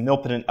 We have some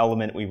nilpotent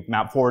element. We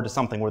map forward to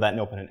something where that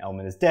nilpotent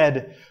element is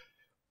dead.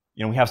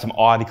 We have some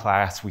odd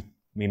class. We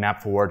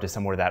map forward to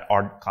somewhere that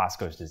odd class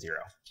goes to 0.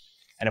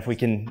 And if we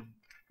can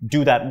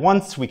do that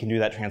once, we can do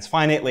that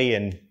transfinitely,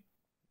 and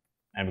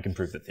we can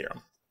prove the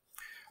theorem.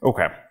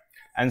 Okay.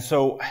 And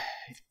so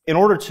in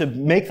order to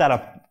make that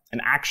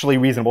an actually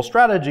reasonable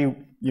strategy,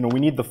 we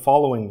need the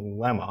following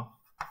lemma,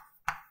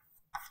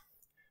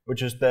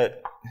 which is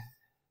that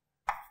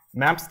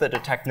maps that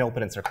detect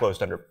nilpotence are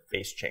closed under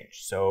base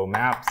change. So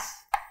maps,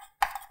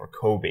 or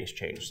co-base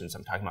change, since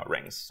I'm talking about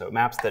rings. So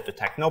maps that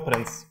detect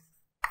nilpotence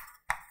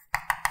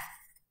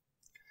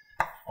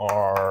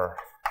are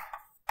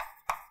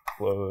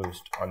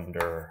closed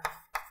under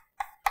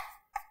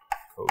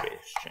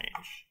co-base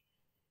change.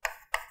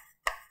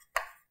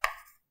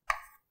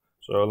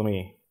 So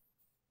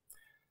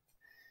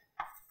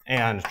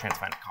and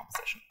transfinite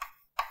composition.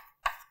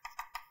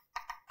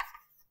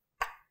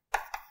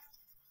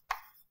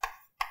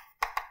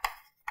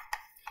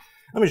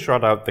 Let me just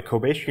draw out the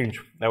co-base change.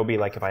 That would be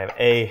like if I have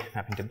A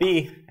mapping to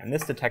B, and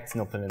this detects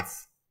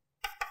nilpotence.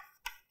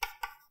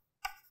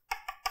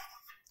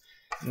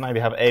 And I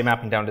have A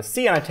mapping down to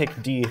C, and I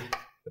take D,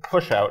 the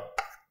push out,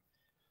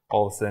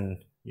 all of a sudden,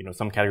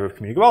 some category of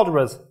commutative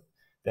algebras,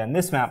 then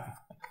this map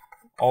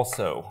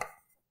also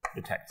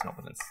detects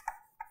nilpotence.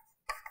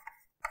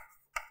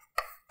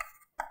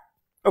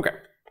 Okay.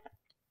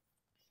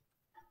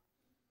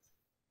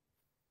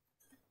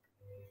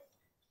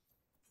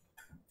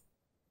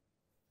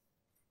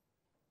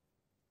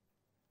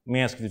 Let me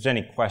ask if there's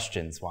any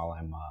questions while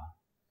I'm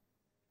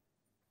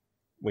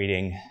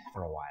waiting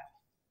for a while.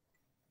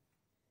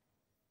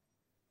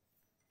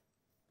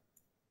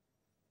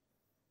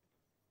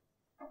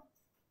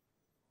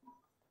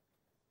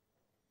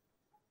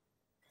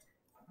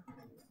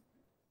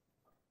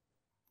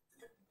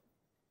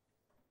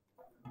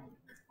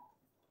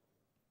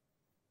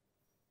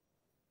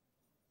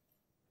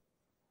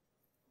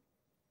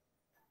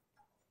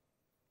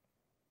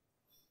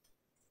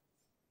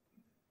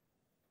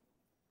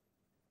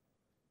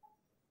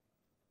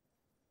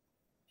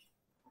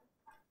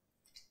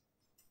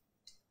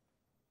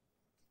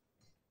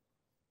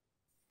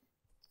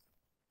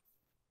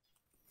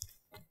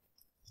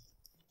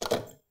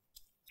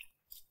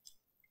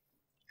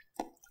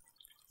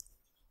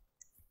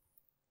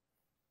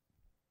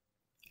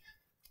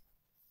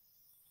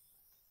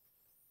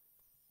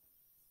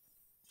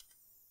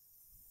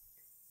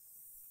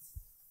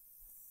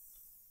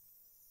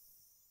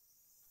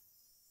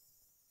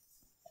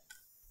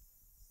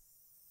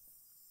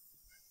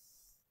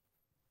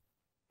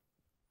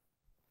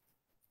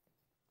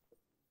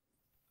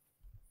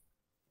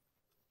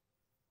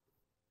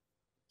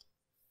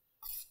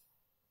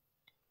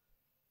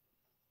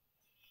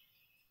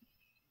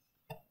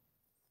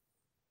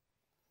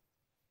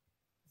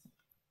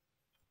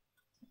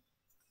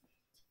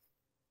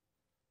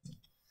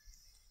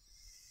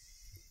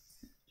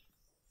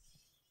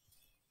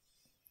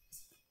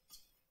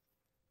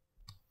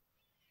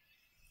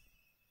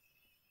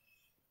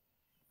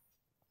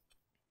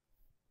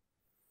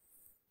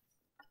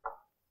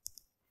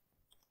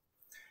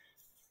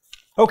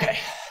 Okay,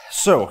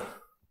 so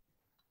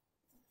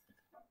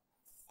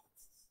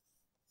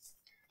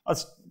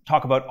let's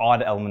talk about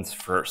odd elements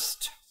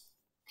first.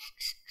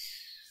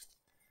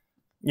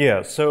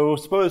 Yeah, so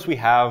suppose we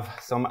have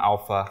some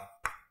alpha,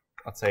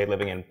 let's say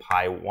living in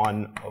pi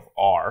 1 of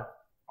R,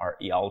 our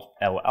EL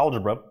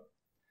algebra.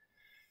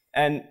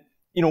 And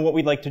what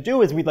we'd like to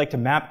do is we'd like to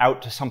map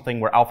out to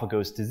something where alpha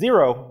goes to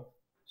 0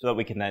 so that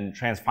we can then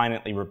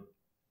transfinitely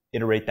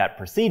iterate that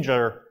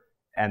procedure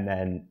and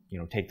then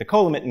take the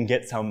colimit and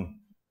get some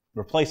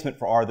replacement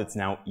for R that's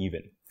now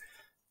even.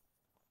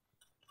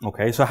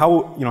 Okay, so how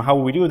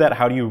will we do that?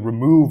 How do you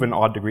remove an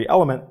odd degree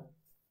element?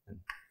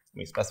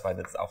 We specify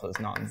that this alpha is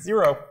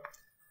non-zero.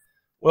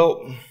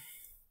 Well,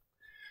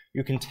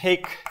 you can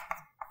take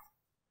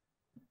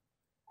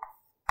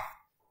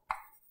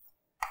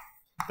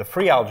the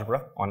free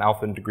algebra on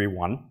alpha in degree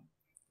 1,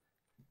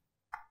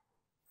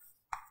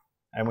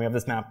 and we have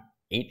this map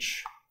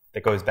H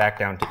that goes back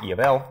down to E of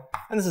L,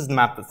 and this is the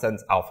map that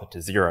sends alpha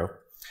to 0.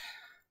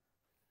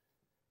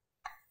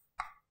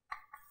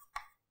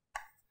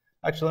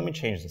 Actually, let me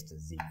change this to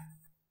Z.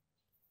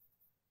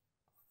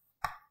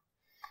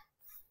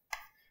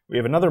 We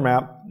have another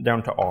map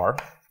down to R,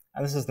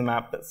 and this is the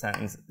map that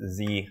sends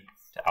Z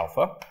to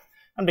alpha.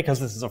 And because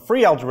this is a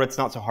free algebra, it's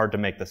not so hard to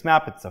make this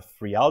map. It's a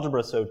free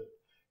algebra, so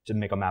to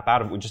make a map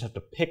out of it, we just have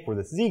to pick where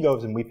this Z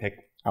goes, and we pick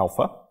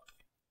alpha.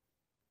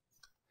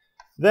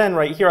 Then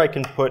right here, I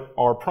can put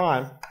R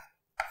prime,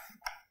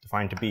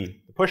 defined to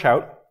be the push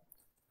out.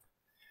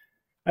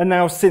 And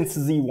now since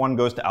Z1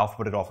 goes to alpha,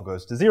 but it also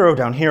goes to 0,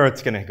 down here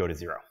it's going to go to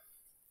 0.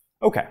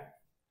 Okay.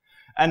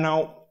 And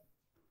now,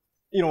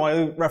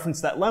 I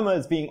referenced that lemma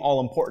as being all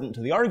important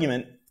to the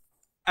argument.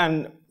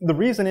 And the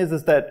reason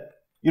is that,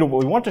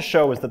 what we want to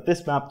show is that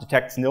this map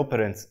detects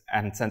nilpotence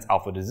and sends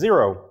alpha to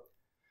 0.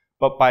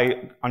 But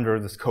under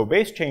this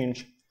code-base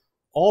change,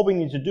 all we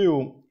need to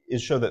do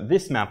is show that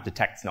this map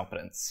detects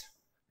nilpotence.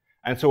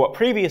 And so what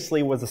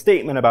previously was a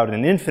statement about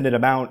an infinite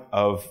amount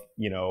of,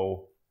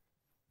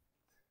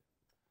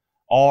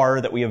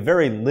 R, that we have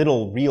very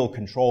little real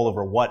control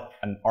over what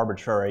an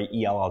arbitrary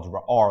EL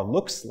algebra R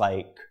looks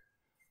like,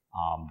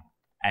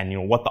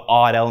 and what the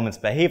odd elements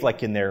behave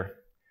like in there.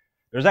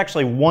 There's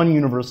actually one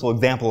universal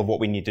example of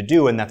what we need to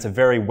do, and that's a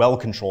very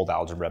well-controlled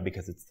algebra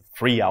because it's the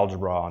free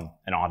algebra on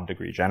an odd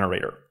degree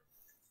generator.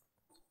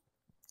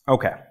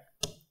 Okay.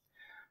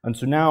 And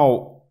so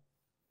now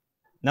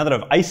that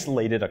I've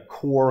isolated a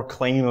core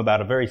claim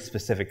about a very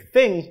specific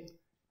thing,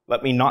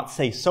 let me not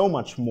say so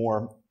much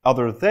more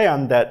other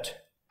than that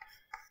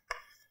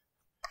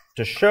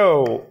to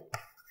show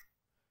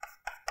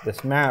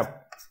this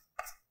map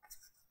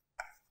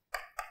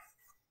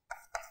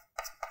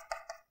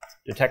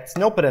detects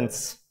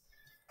nilpotence,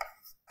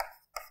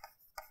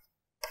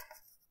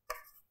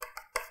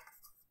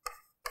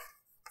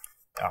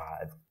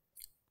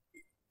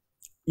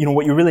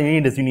 what you really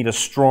need is you need a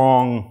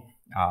strong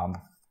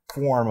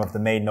form of the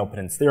main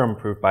nilpotence theorem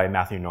proved by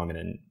Matthew Neumann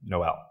and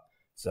Noel.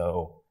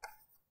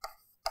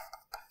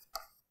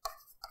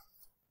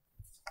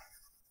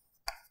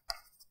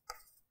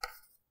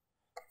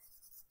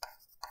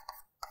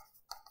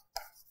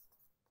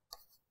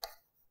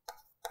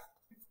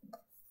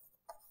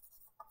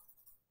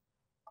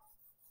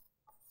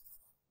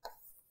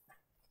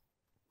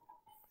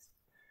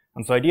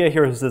 And so the idea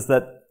here is that,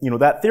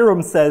 that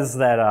theorem says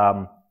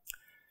that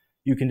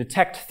you can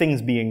detect things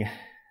being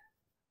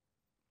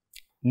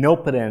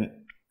nilpotent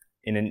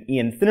in an E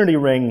infinity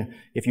ring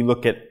if you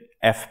look at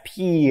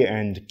Fp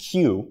and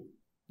Q,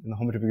 and the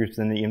homotopy groups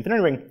in the E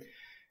infinity ring.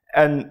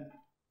 And,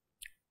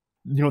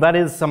 that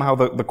is somehow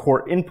the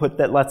core input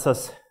that lets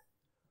us,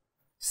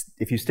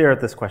 if you stare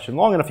at this question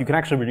long enough, you can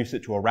actually reduce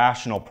it to a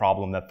rational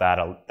problem that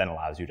then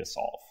allows you to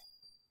solve.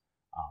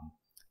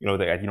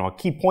 A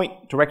key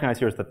point to recognize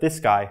here is that this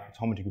guy, its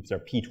homotopy groups are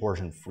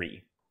p-torsion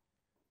free.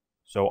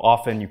 So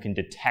often you can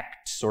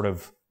detect sort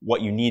of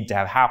what you need to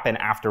have happen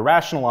after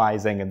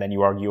rationalizing, and then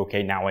you argue,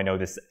 okay, now I know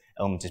this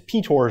element is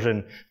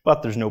p-torsion,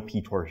 but there's no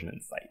p-torsion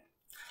in sight.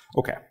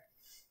 Okay.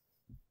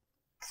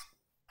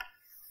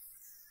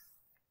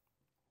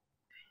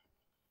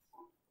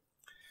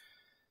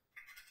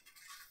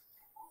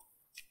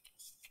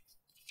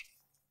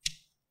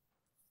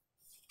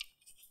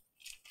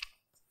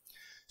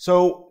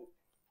 So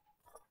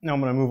now I'm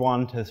going to move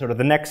on to sort of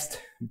the next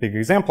big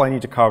example I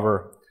need to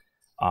cover.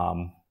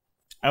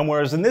 And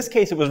whereas in this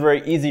case it was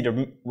very easy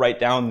to write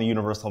down the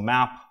universal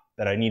map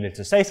that I needed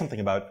to say something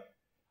about,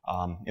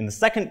 in the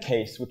second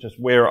case, which is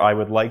where I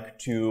would like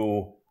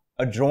to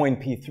adjoin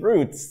p-th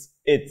roots,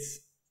 it's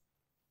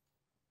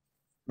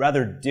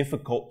rather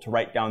difficult to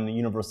write down the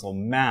universal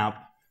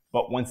map,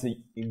 but once it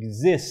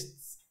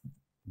exists,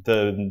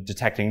 the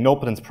detecting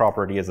nilpotence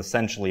property is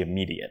essentially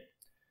immediate.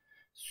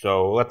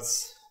 So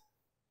let's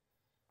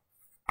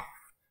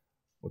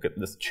look at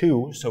this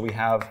 2. So we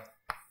have,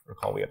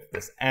 recall we have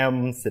this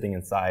m sitting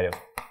inside of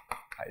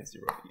pi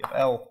 0 E of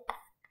L.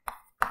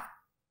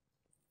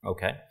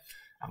 Okay,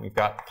 and we've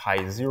got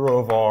pi 0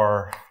 of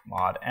R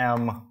mod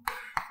m.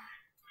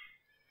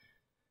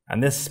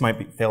 And this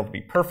might fail to be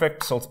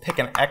perfect, so let's pick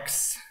an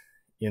x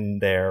in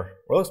there,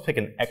 or let's pick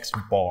an x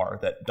bar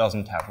that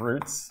doesn't have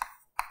roots.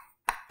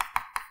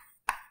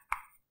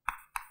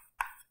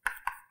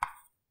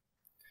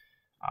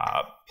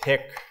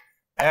 Pick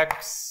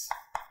x,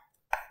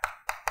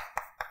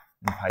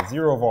 and pi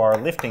 0 var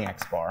lifting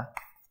x bar.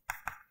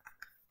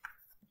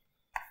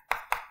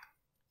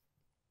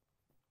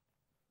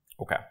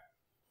 Okay.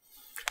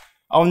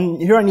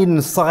 Here I need an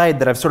aside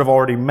that I've sort of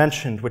already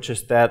mentioned, which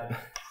is that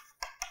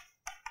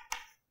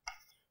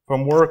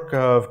from work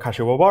of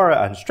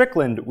Kashiwabara and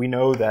Strickland, we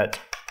know that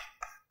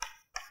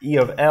E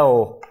of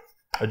L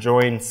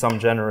adjoins some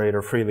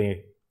generator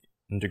freely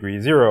in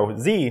degree 0,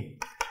 Z,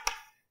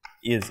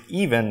 is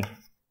even,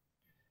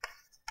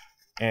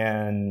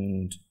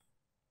 and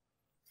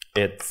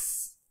pi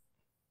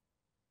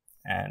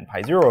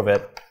 0 of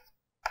it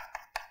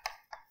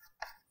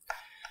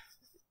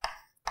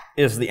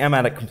is the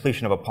ematic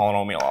completion of a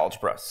polynomial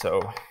algebra. So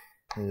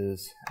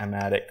is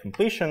ematic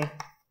completion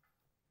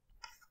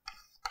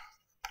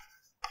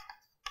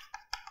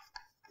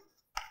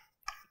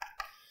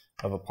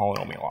of a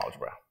polynomial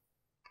algebra.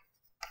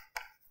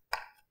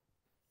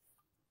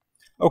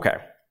 Okay,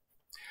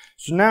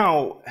 so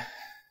now,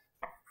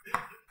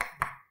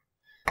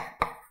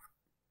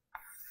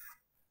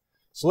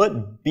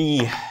 let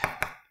B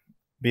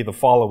be the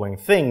following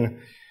thing.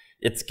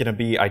 It's going to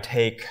be, I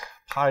take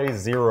pi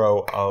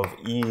 0 of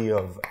E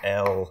of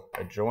L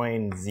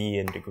adjoin Z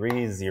in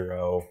degree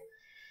 0,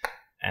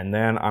 and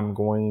then I'm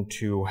going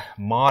to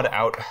mod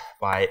out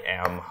by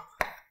M,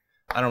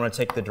 and I'm going to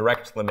take the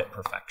direct limit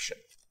perfection.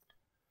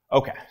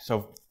 Okay,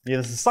 so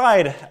this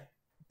aside,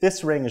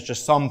 this ring is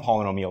just some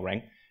polynomial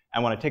ring,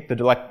 and when I take the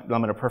direct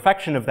limit of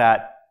perfection of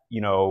that,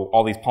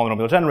 all these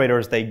polynomial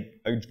generators, they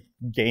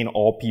gain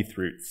all p-th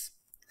roots.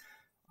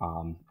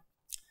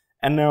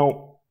 And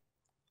now,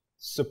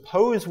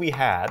 suppose we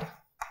had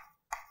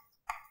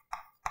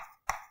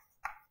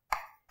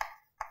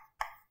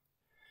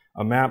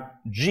a map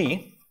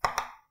G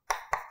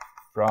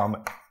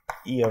from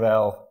E of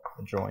L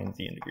adjoin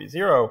Z in degree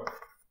 0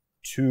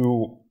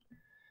 to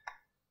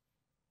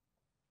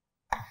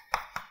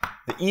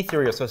the E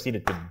theory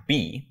associated to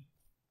B,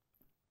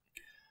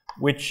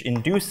 which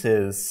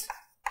induces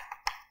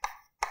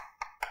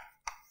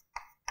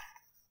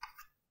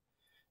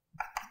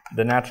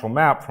the natural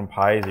map from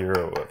pi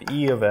 0 of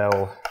E of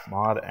L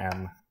mod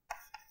M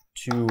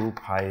to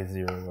pi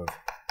 0 of,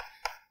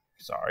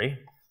 sorry,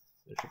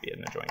 there should be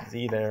an adjoin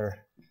Z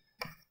there,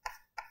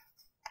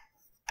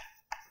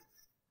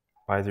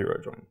 pi 0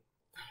 adjoin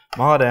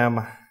mod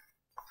M,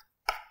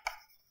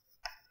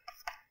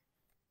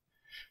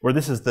 where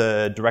this is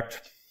the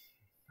direct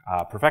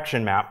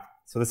perfection map,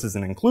 so this is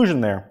an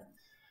inclusion there,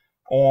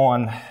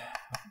 on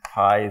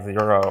pi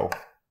 0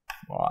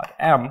 mod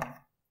M.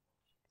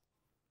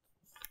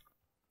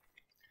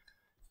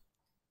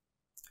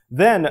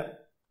 Then,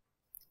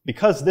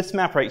 because this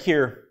map right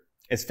here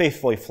is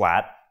faithfully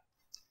flat,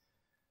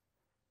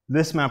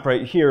 this map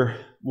right here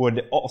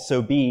would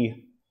also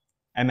be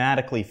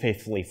ematically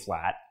faithfully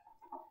flat.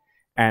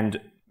 And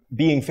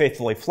being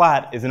faithfully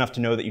flat is enough to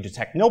know that you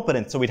detect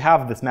nilpotence. So we'd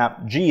have this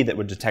map G that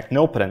would detect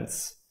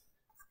nilpotence.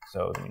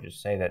 So let me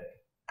just say that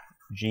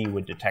G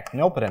would detect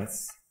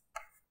nilpotence.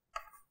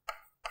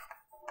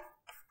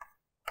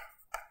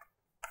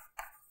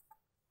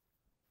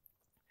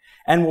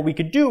 And what we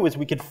could do is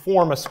we could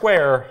form a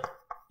square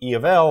E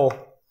of L,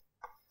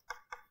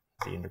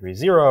 Z in degree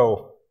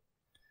 0,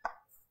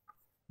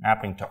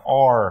 mapping to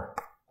R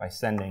by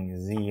sending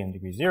Z in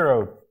degree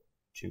 0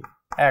 to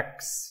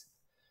X.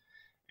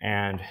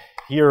 And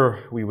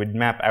here we would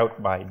map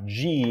out by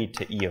G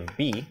to E of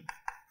B.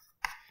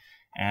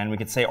 And we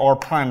could say R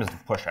prime is the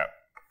pushout.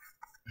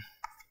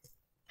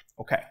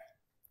 Okay.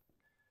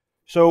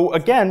 So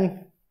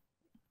again,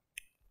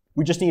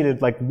 we just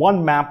needed like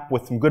one map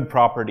with some good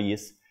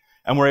properties,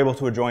 and we're able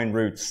to adjoin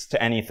roots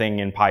to anything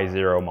in pi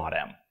 0 mod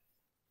M.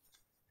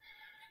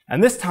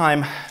 And this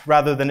time,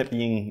 rather than it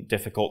being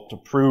difficult to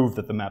prove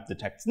that the map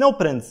detects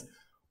nilpotence,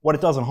 what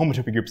it does in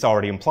homotopy groups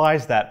already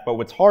implies that, but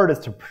what's hard is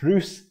to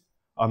produce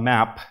a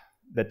map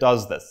that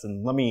does this.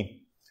 And let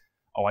me,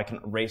 I can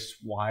erase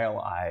while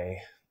I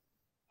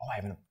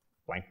have a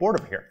blank board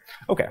over here.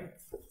 Okay.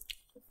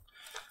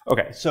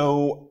 Okay,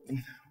 so,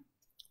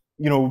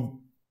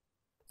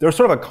 there's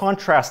sort of a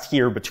contrast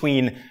here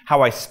between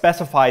how I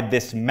specified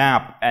this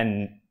map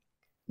and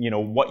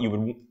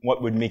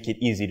what would make it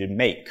easy to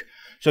make.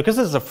 So because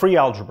this is a free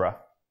algebra,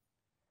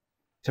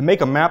 to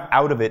make a map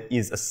out of it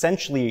is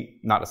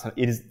essentially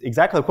it is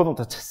exactly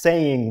equivalent to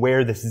saying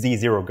where this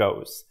Z0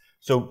 goes.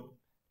 So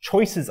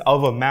choices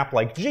of a map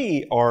like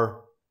G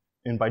are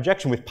in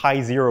bijection with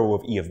pi 0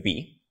 of E of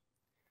B.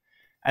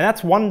 And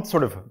that's one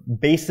sort of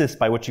basis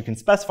by which you can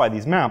specify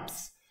these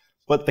maps.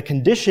 But the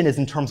condition is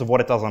in terms of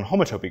what it does on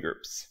homotopy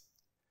groups.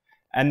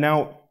 And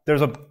now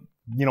there's a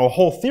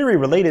whole theory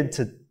related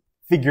to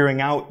figuring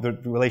out the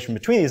relation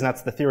between these, and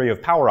that's the theory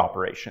of power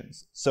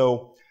operations.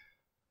 So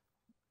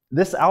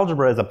this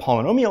algebra is a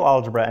polynomial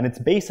algebra, and its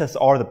basis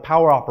are the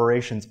power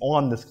operations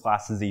on this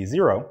class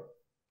Z0.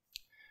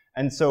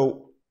 And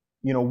so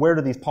where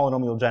do these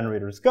polynomial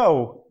generators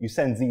go? You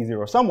send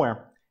z0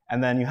 somewhere,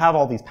 and then you have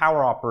all these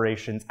power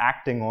operations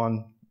acting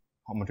on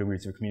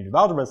homotopy of commutative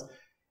algebras,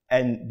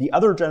 and the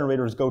other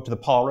generators go to the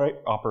power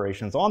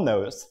operations on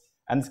those.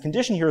 And this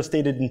condition here is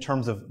stated in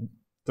terms of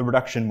the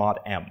reduction mod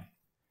m.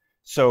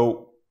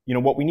 So,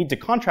 what we need to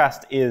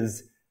contrast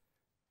is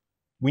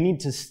we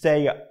need to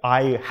say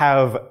I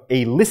have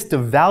a list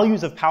of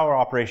values of power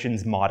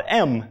operations mod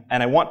m,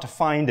 and I want to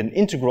find an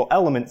integral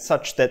element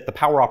such that the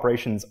power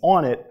operations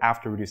on it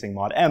after reducing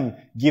mod m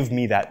give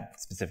me that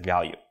specific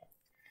value.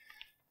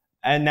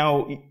 And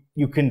now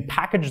you can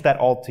package that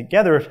all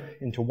together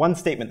into one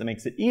statement that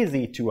makes it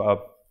easy to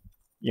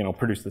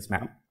produce this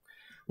map,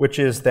 which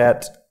is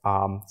that,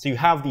 so you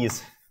have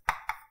these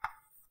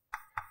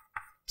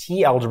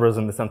T algebras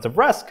in the sense of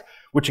RESC,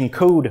 which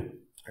encode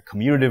a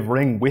commutative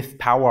ring with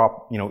power,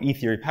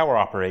 E-theory power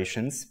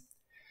operations,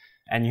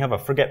 and you have a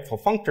forgetful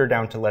functor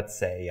down to, let's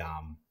say,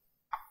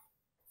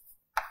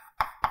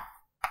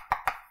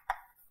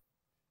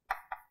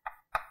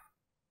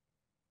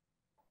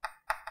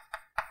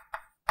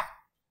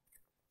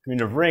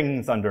 commutative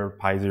rings under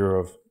pi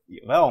 0 of E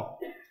of L.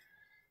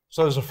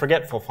 So there's a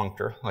forgetful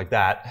functor like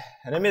that,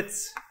 and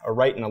emits a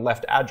right and a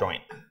left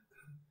adjoint.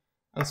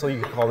 And so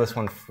you could call this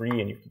one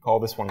free, and you could call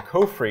this one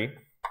co-free.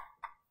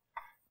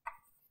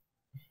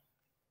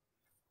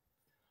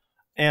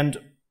 And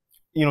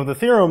the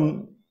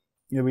theorem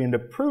we end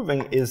up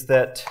proving is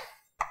that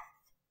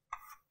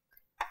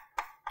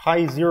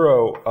pi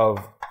 0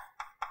 of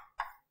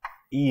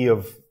E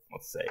of,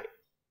 let's say,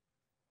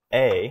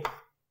 A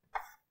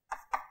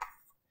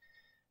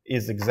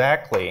is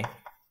exactly,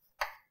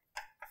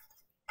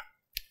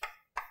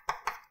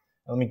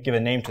 let me give a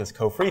name to this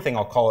co-free thing.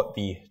 I'll call it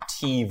the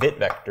T vit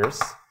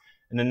vectors.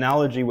 An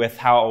analogy with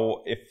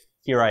how if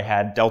here I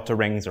had delta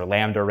rings or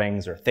lambda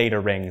rings or theta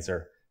rings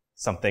or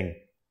something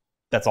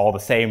that's all the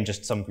same,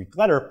 just some Greek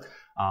letter,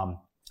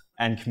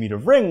 and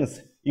commutative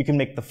rings, you can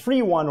make the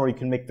free one or you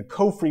can make the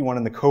co-free one,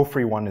 and the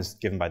co-free one is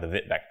given by the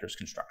vit vectors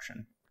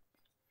construction.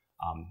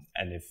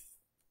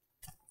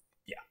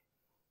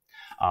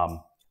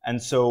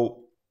 And so,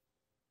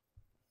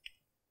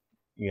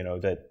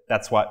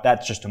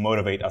 that's just to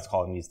motivate us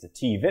calling these the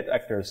T vit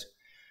vectors.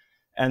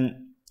 And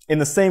in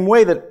the same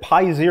way that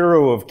pi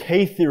 0 of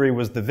K theory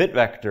was the vit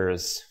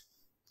vectors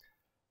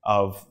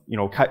of,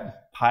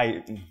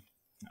 pi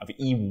of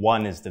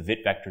E1 is the vit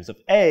vectors of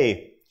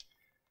A,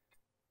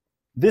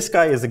 this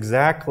guy is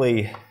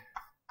exactly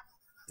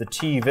the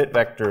T vit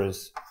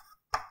vectors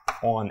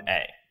on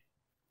A.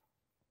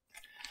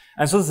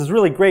 And so this is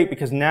really great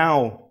because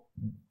now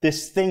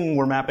this thing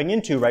we're mapping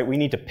into, right, we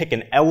need to pick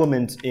an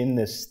element in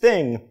this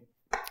thing,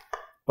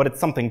 but it's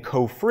something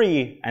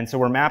co-free, and so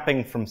we're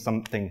mapping from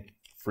something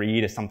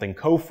free to something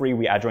co-free.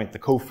 We adjoint the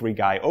co-free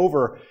guy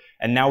over,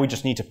 and now we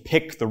just need to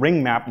pick the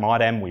ring map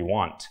mod m we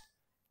want.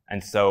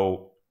 And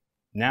so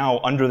now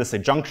under this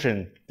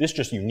adjunction, this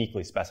just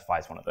uniquely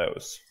specifies one of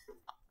those.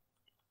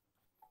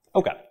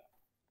 Okay.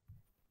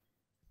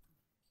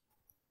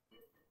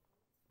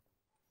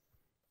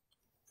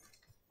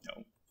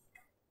 No.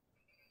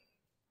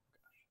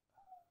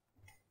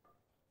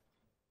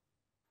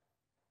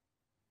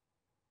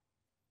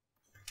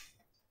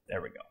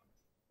 There we go.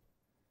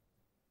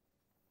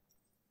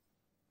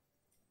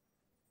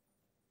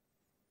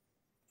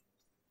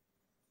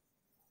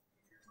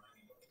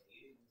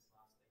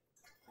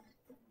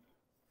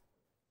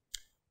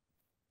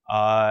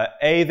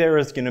 A there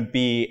is going to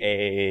be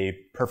a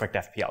perfect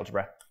FP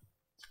algebra.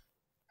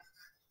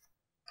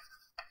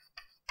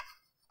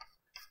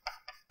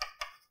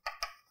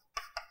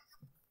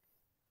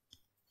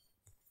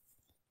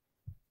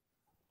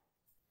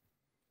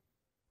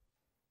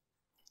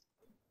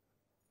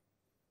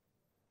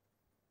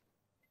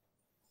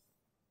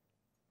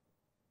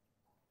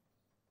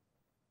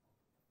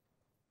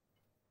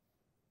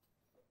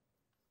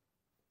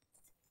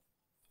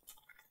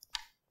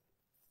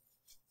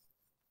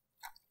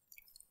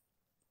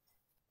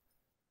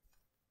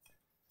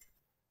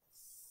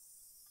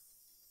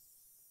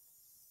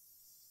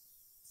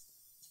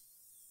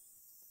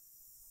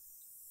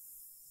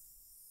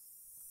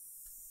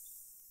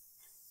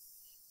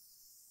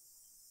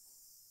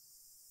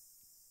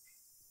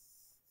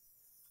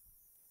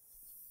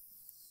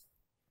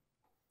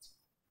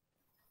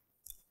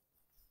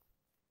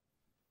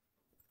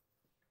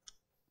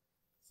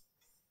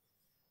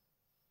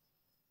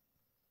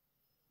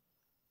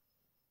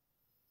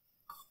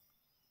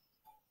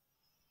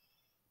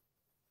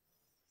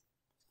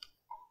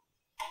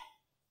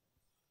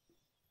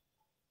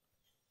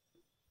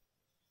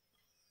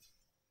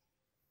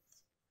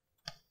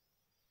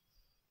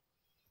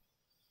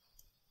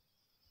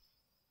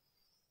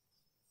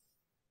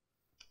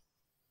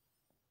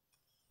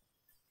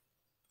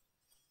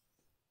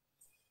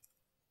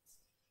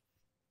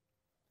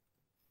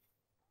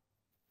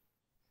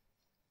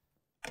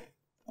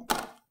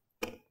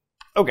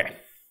 Okay,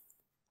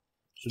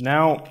 so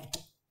now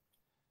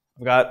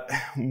I've got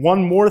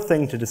one more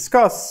thing to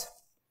discuss,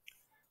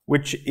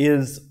 which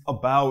is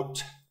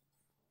about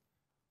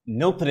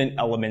nilpotent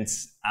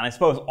elements, and I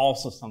suppose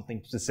also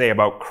something to say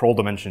about curl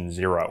dimension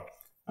 0.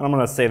 And I'm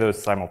going to say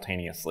those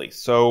simultaneously.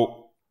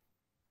 So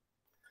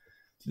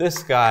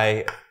this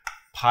guy,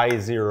 pi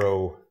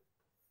 0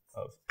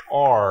 of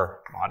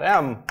r mod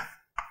m,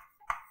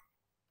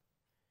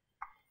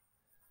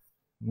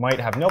 might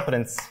have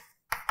nilpotence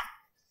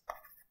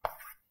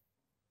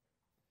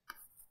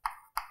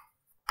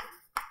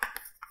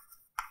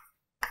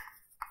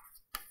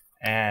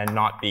and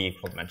not be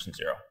equal to dimension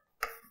 0.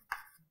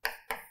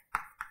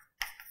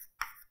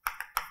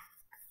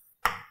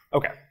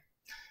 Okay.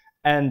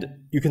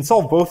 And you can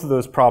solve both of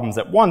those problems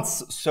at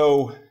once.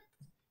 So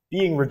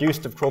being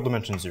reduced of curl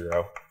dimension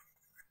 0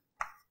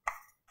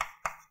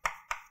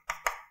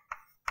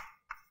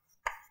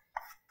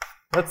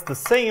 that's the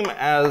same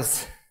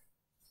as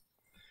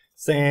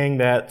saying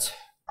that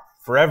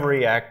for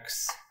every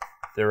x,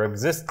 there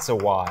exists a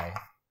y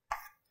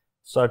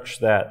such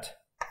that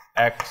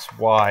x,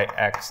 y,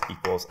 x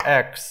equals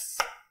x.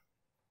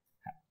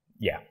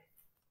 Yeah.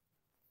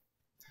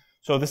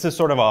 So this is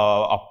sort of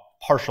a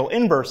partial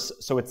inverse.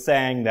 So it's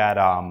saying that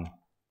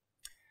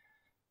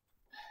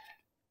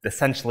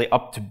essentially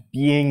up to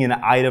being an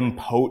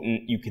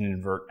idempotent, you can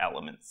invert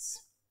elements.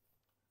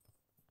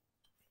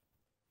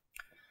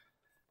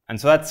 And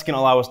so that's going to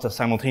allow us to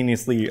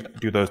simultaneously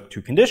do those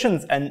two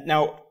conditions. And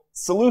now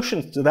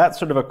solutions to that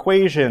sort of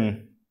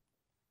equation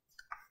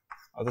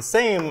are the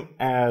same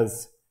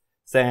as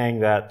saying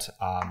that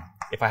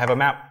if I have a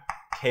map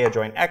k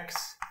adjoin x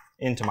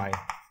into my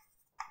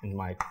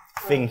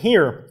thing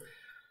here,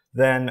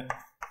 then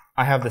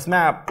I have this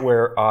map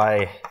where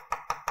I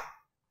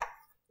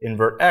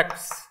invert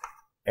x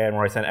and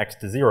where I send x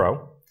to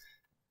 0.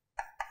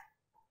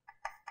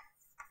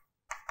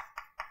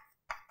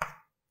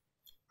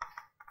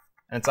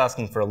 And it's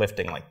asking for a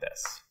lifting like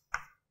this.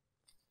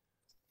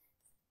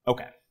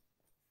 Okay.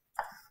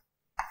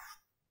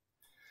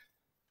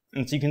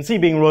 And so you can see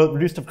being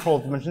reduced of curl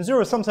dimension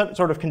 0 is some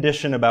sort of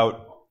condition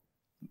about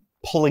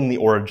pulling the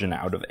origin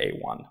out of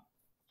A1.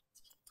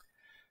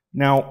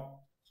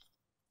 Now,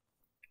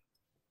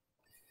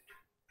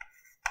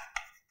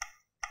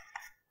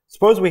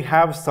 suppose we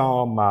have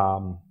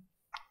some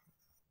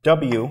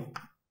w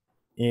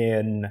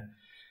in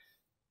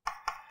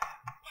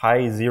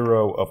pi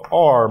 0 of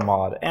r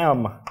mod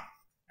m,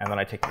 and then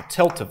I take the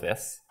tilt of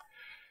this.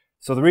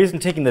 So the reason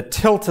taking the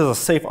tilt as a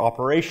safe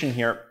operation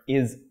here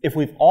is if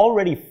we've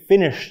already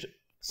finished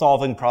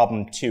solving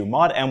problem 2,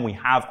 mod m, we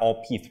have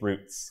all pth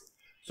roots.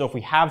 So if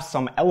we have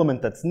some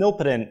element that's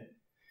nilpotent,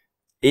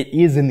 it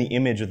is in the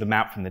image of the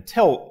map from the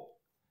tilt,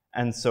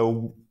 and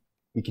so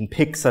we can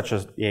pick such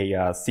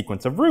a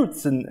sequence of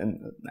roots, and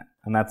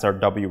that's our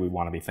w we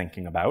want to be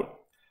thinking about.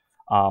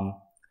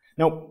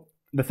 Now,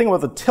 the thing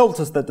about the tilt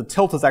is that the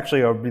tilt is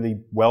actually a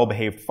really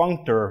well-behaved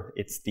functor.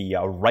 It's the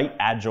right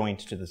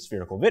adjoint to the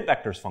spherical Witt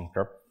vectors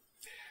functor.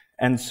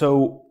 And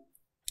so,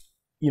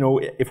 you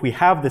know, if we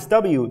have this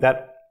w,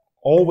 that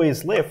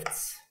always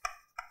lifts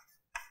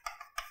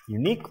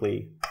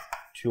uniquely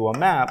to a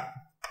map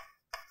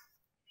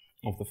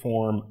of the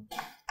form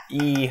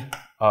E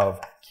of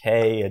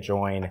k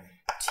adjoin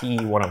t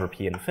 1 over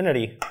p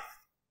infinity.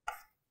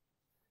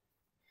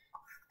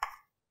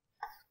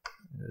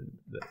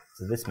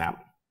 So this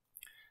map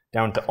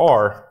down to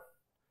r,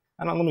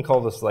 and let me call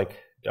this like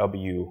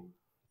w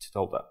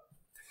tilde.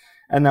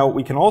 And now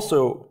we can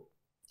also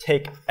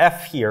take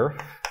f here,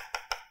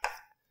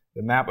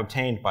 the map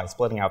obtained by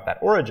splitting out that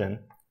origin.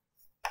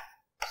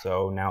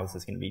 So now this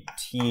is going to be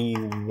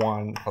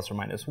t1 plus or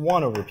minus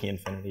 1 over p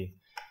infinity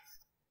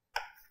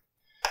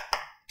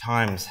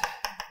times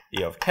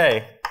e of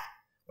k.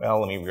 Well,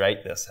 let me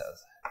rewrite this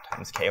as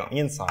times k on the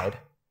inside.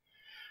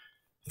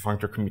 The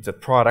functor commutes a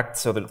product,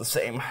 so they're the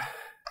same.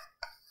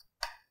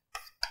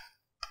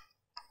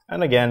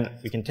 And again,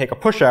 we can take a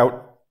push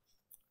out,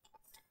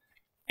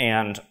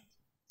 and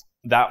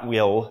that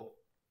will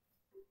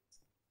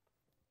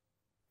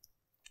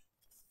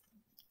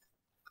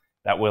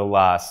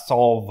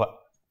solve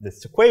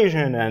this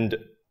equation. And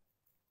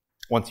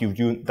once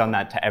you've done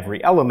that to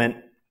every element,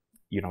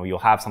 you know, you'll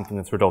have something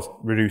that's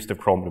reduced to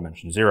curl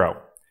dimension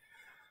 0.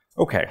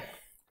 Okay,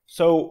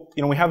 so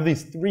you know we have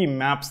these three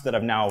maps that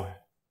I've now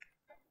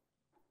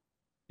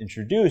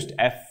introduced,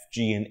 F,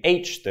 G, and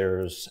H.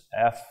 There's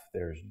F,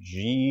 there's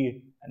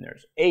G, and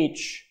there's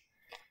H.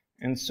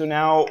 And so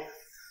now,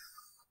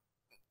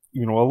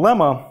 you know, a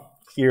lemma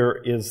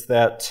here is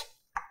that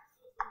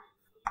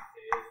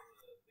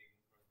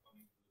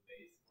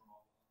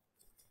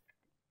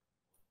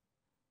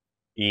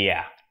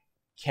yeah,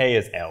 K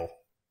is L.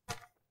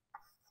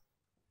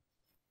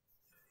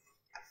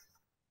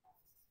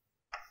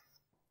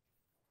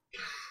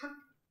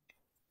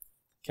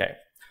 Okay,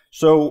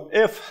 so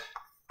if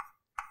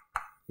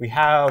we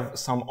have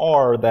some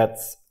R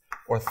that's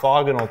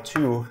orthogonal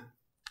to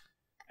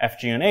F,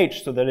 G, and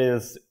H, so that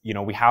is, you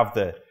know, we have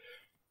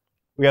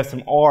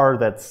some R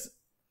that's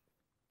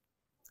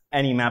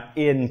any map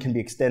in can be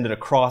extended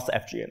across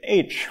F, G, and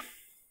H,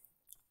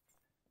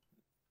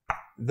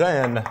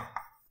 then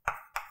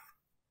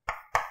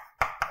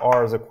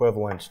R is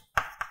equivalent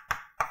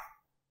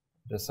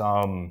to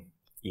some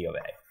E of A.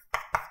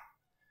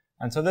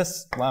 And so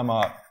this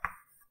lemma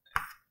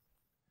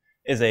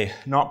is a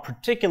not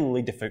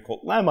particularly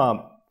difficult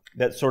lemma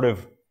that sort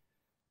of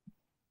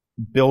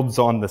builds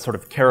on the sort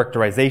of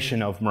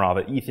characterization of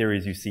Morava E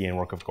theories you see in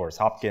work of course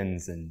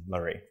Hopkins and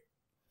Lurie.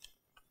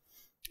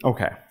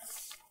 Okay.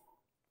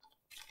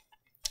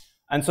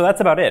 And so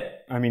that's about it.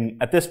 I mean,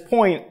 at this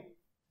point,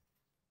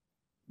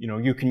 you know,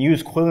 you can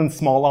use Quillen's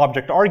small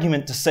object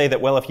argument to say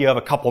that, well, if you have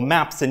a couple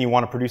maps and you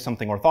want to produce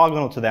something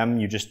orthogonal to them,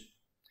 you just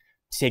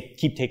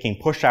keep taking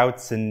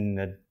push-outs in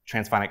a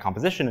transfinite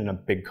composition in a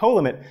big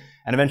colimit,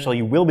 and eventually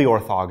you will be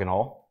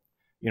orthogonal.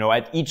 You know,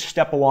 at each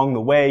step along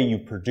the way, you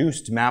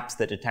produced maps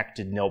that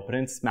detected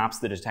nilpotence. Maps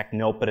that detect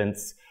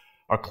nilpotence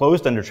are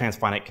closed under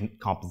transfinite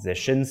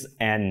compositions,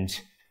 and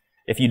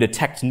if you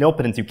detect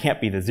nilpotence, you can't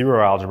be the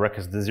zero algebra,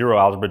 because the zero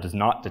algebra does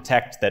not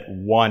detect that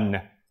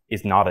 1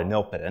 is not a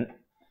nilpotent.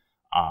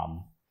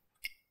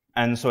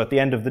 And so at the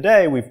end of the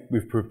day,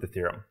 we've proved the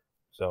theorem.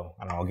 So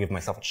I don't know, I'll give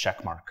myself a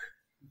check mark.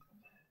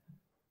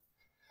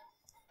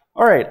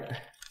 All right.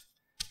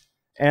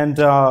 And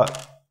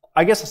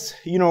I guess,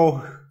 you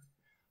know,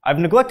 I've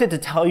neglected to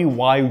tell you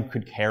why we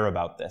could care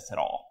about this at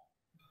all.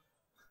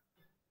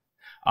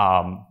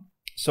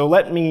 So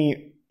let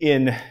me,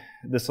 in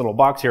this little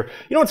box here,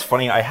 you know what's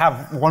funny? I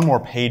have one more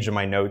page in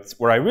my notes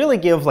where I really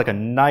give like a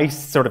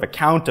nice sort of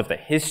account of the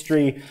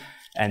history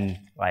and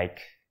like,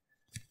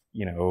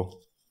 you know,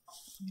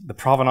 the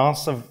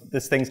provenance of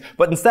these things.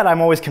 But instead,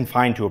 I'm always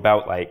confined to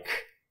about like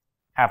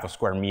half a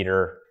square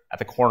meter at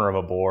the corner of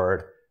a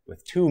board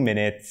with 2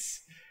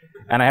 minutes.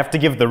 And I have to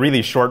give the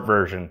really short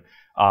version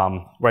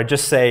where I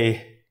just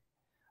say,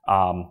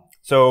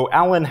 so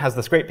Alan has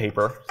this great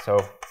paper. So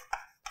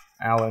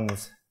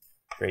Alan's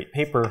great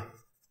paper,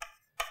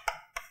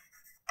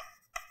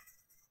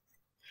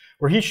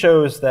 where he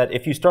shows that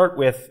if you start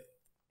with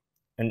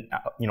an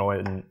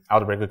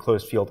algebraically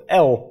closed field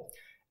L,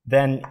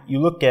 then you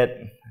look at,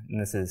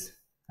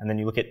 and then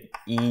you look at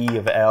E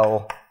of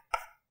L,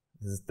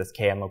 this is this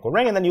Kn local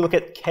ring, and then you look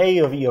at K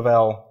of E of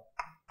L,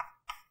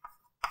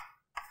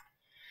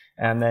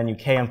 and then you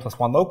Kn plus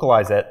 1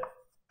 localize it,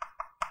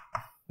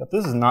 but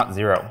this is not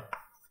 0.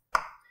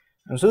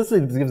 And so this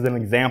gives an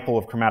example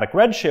of chromatic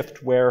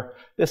redshift where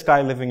this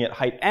guy living at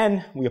height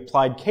n, we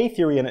applied K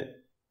theory and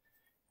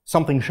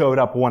something showed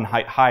up 1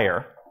 height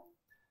higher.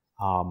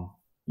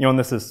 You know, and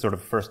this is sort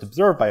of first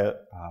observed by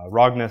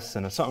Rognus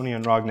and Asoni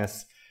and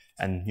Rognus,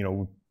 and you know,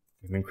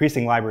 we have an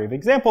increasing library of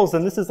examples,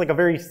 and this is like a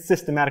very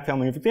systematic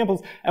family of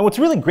examples. And what's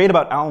really great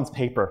about Alan's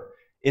paper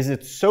is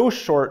it's so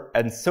short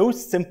and so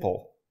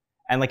simple,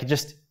 and like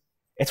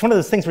it's one of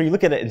those things where you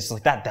look at it and it's just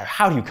like that.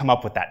 How do you come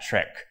up with that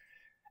trick?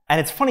 And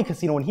it's funny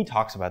because, you know, when he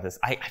talks about this,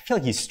 I feel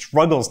like he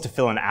struggles to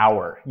fill an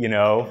hour, you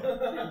know?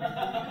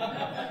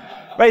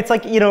 Right? It's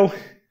like, you know,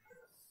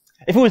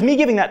 if it was me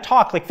giving that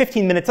talk, like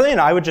 15 minutes in,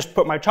 I would just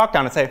put my chalk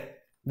down and say,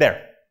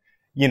 there,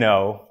 you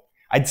know.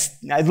 I'd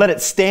let it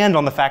stand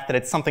on the fact that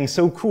it's something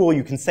so cool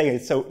you can say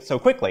it so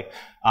quickly.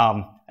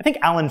 I think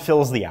Alan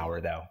fills the hour,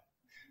 though.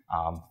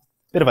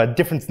 Bit of a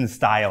difference in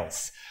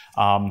styles.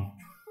 But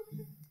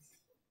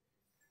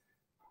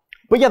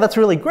yeah, that's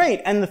really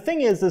great. And the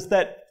thing is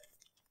that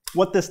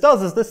what this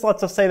does is this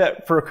lets us say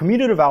that for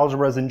commutative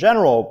algebras in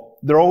general,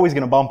 they're always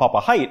going to bump up a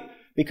height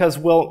because,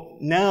 well,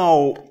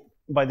 now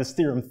by this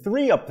theorem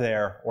 3 up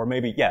there, or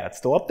maybe, yeah, it's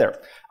still up there,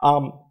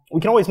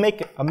 we can always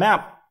make a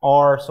map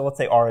R, so let's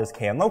say R is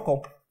Kn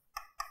local,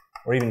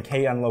 or even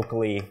Kn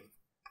locally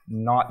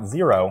not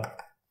 0.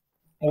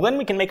 Well, then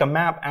we can make a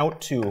map out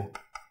to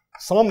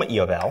some E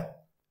of L,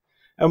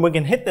 and we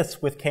can hit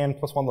this with Kn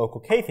plus 1 local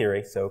K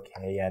theory, so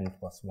Kn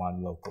plus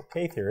 1 local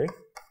K theory.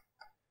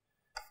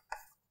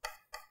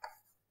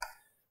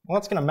 Well,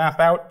 that's going to map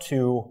out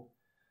to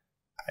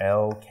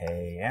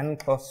Lkn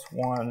plus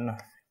 1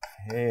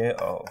 K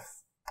of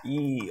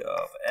E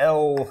of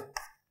L,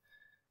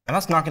 and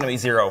that's not going to be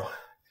 0.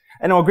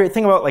 And a great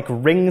thing about like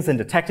rings and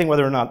detecting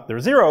whether or not they're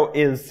 0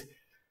 is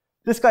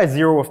this guy's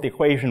 0 if the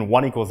equation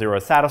 1 equals 0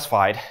 is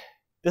satisfied.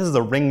 This is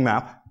a ring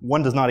map.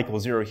 1 does not equal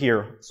 0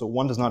 here, so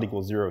 1 does not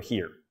equal 0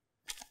 here.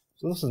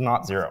 So this is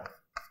not 0.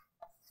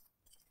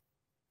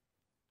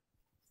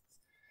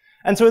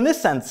 And so in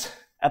this sense,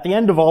 at the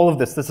end of all of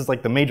this, this is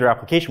like the major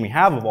application we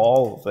have of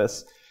all of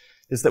this,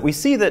 is that we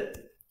see that,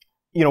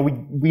 you know,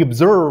 we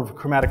observe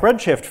chromatic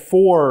redshift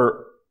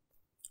for,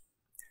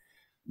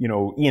 you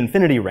know, E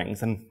infinity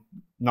rings, and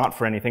not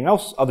for anything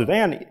else other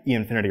than E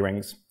infinity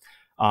rings.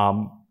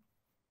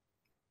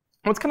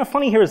 What's kind of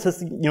funny here is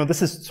this, you know,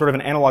 this is sort of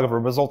an analog of a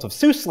result of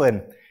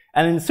Suslin.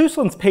 And in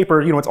Suslin's paper,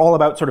 you know, it's all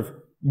about sort of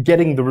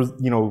getting the,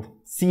 you know,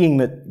 seeing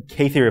that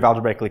K theory of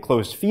algebraically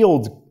closed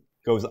fields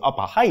goes up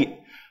a height.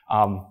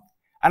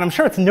 And I'm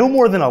sure it's no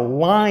more than a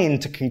line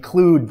to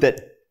conclude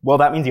that, well,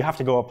 that means you have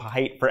to go up a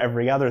height for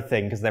every other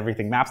thing because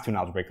everything maps to an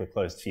algebraically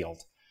closed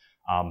field.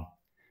 And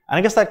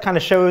I guess that kind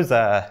of shows,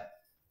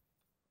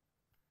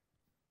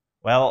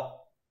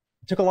 well,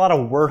 it took a lot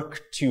of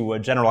work to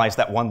generalize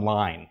that one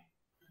line.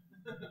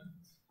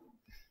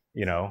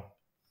 You know?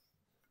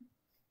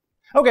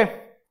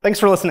 Okay, thanks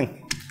for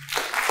listening.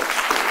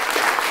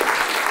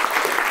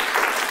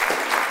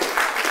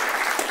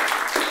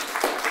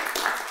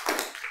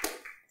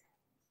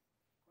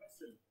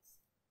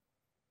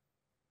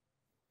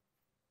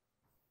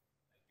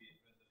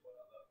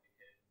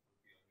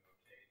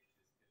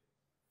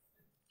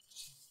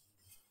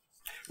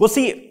 Well,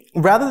 see,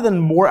 rather than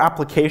more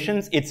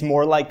applications, it's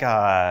more like,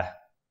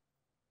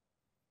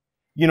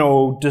 you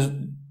know, just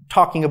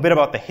talking a bit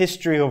about the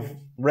history of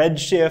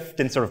Redshift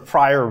and sort of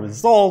prior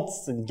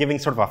results and giving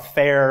sort of a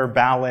fair,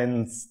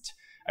 balanced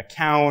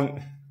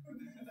account.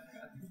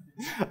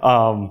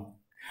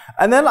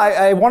 And then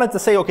I wanted to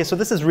say, okay, so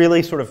this is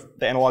really sort of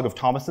the analog of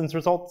Thomason's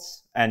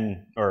results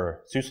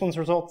or Susslin's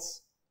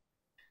results.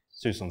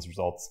 Susslin's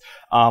results.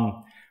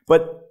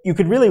 But you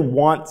could really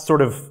want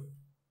sort of,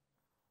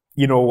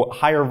 you know,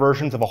 higher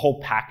versions of a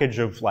whole package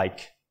of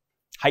like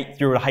height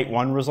 0 to height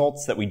 1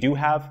 results that we do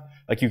have.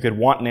 Like you could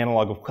want an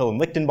analog of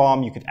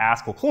Quillen-Lichtenbaum. You could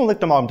ask, well,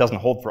 Quillen-Lichtenbaum doesn't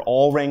hold for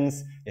all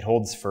rings. It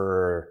holds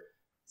for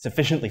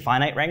sufficiently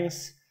finite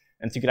rings.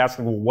 And so you could ask,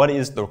 well, what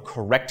is the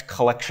correct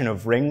collection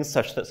of rings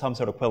such that some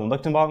sort of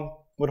Quillen-Lichtenbaum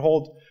would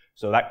hold?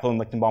 So that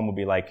Quillen-Lichtenbaum would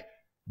be like,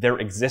 there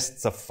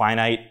exists a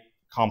finite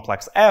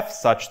complex F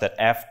such that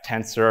F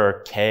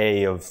tensor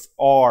K of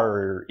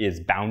R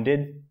is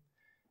bounded.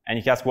 And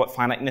you could ask what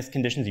finiteness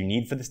conditions you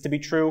need for this to be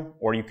true,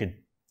 or you could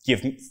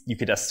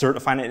assert a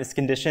finiteness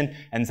condition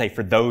and say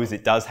for those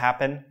it does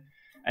happen.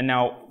 And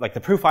now, like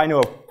the proof I know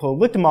of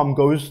Quillen-Lichtenbaum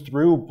goes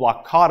through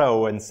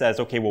Blockato and says,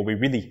 okay, well, we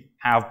really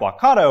have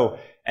Blockato,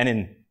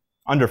 and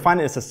under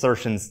finiteness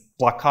assertions,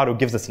 Blockato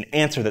gives us an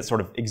answer that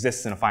sort of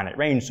exists in a finite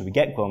range, so we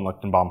get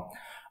Quillen-Lichtenbaum.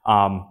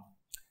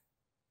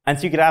 And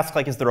so you could ask,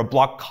 like, is there a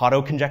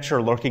Blockato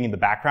conjecture lurking in the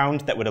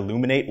background that would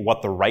illuminate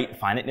what the right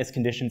finiteness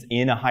conditions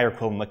in a higher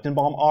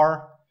Quillen-Lichtenbaum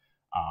are?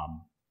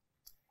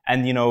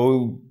 And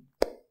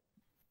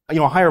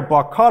higher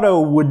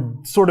Blockato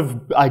would sort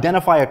of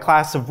identify a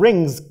class of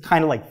rings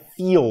kind of like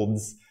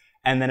fields,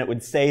 and then it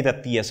would say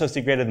that the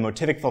associated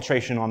motivic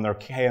filtration on their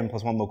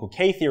Kn+1 local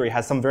K theory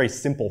has some very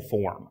simple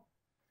form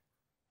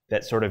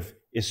that sort of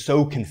is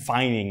so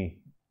confining,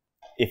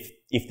 if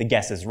the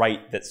guess is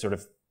right, that sort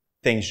of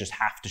things just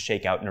have to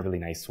shake out in a really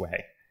nice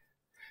way.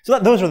 So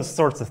those are the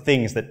sorts of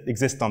things that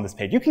exist on this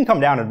page. You can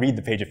come down and read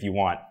the page if you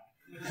want.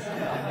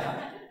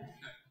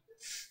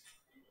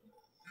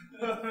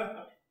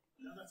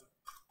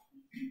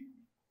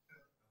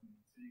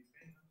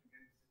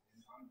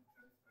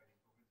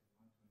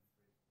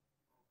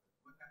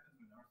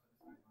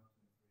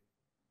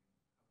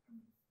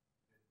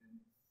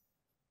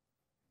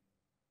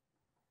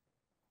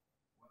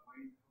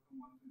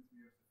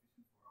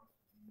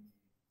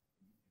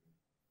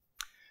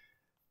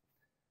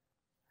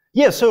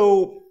 Yeah,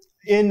 so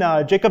in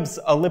Jacob's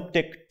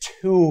elliptic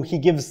 2, he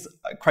gives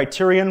a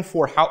criterion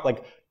for how,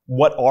 like,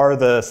 what are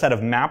the set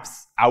of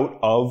maps out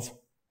of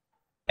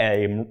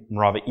a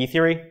Morava E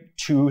theory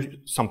to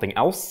something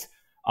else.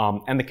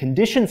 And the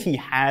conditions he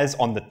has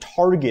on the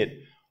target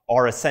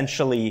are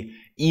essentially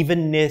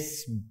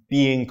evenness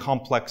being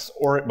complex,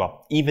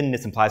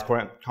 evenness implies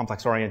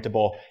complex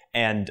orientable,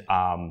 and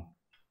I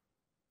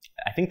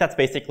think that's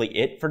basically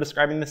it for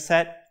describing the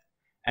set.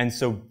 And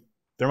so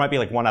there might be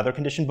like one other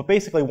condition, but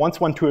basically once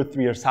 1, 2, or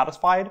 3 are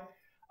satisfied,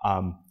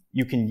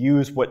 you can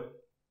use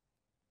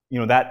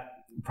that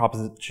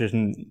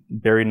proposition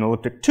buried in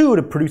elliptic 2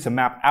 to produce a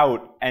map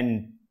out,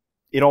 and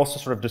it also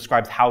sort of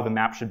describes how the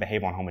map should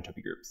behave on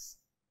homotopy groups.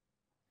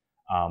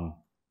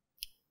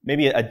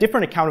 Maybe a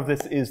different account of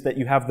this is that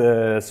you have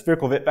the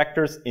spherical Witt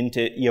vectors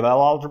into E of L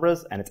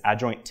algebras and its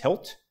adjoint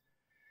tilt.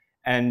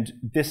 And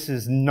this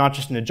is not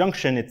just an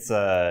adjunction, it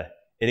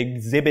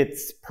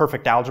exhibits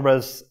perfect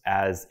algebras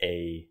as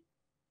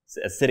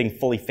sitting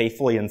fully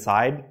faithfully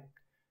inside.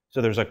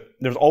 So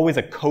there's always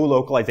a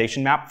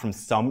co-localization map from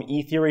some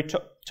E theory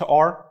to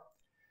R.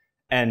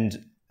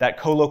 And that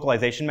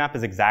co-localization map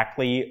is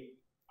exactly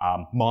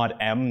mod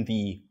M,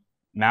 the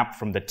map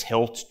from the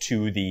tilt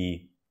to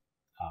the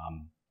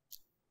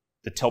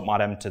tilt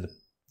mod M to the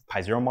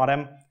pi 0 mod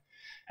M.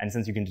 And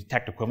since you can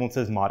detect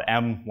equivalences mod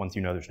M, once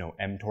you know there's no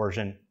M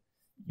torsion,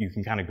 you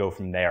can kind of go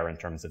from there in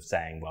terms of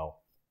saying, well,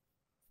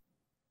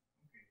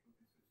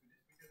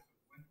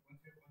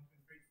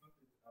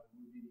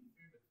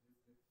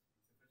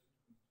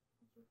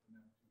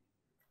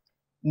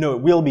 no,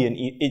 it will be an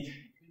E.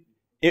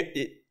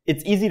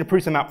 It's easy to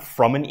produce a map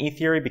from an E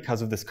theory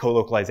because of this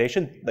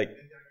co-localization. Like,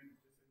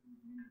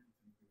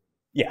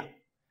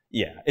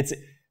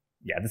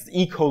 this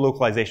E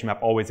co-localization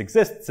map always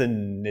exists,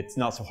 and it's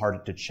not so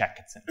hard to check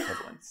its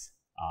equivalence.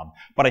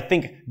 But I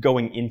think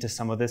going into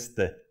some of this,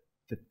 the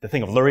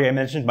thing of Lurie I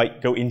mentioned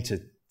might go into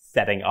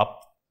setting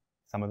up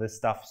some of this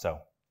stuff. So.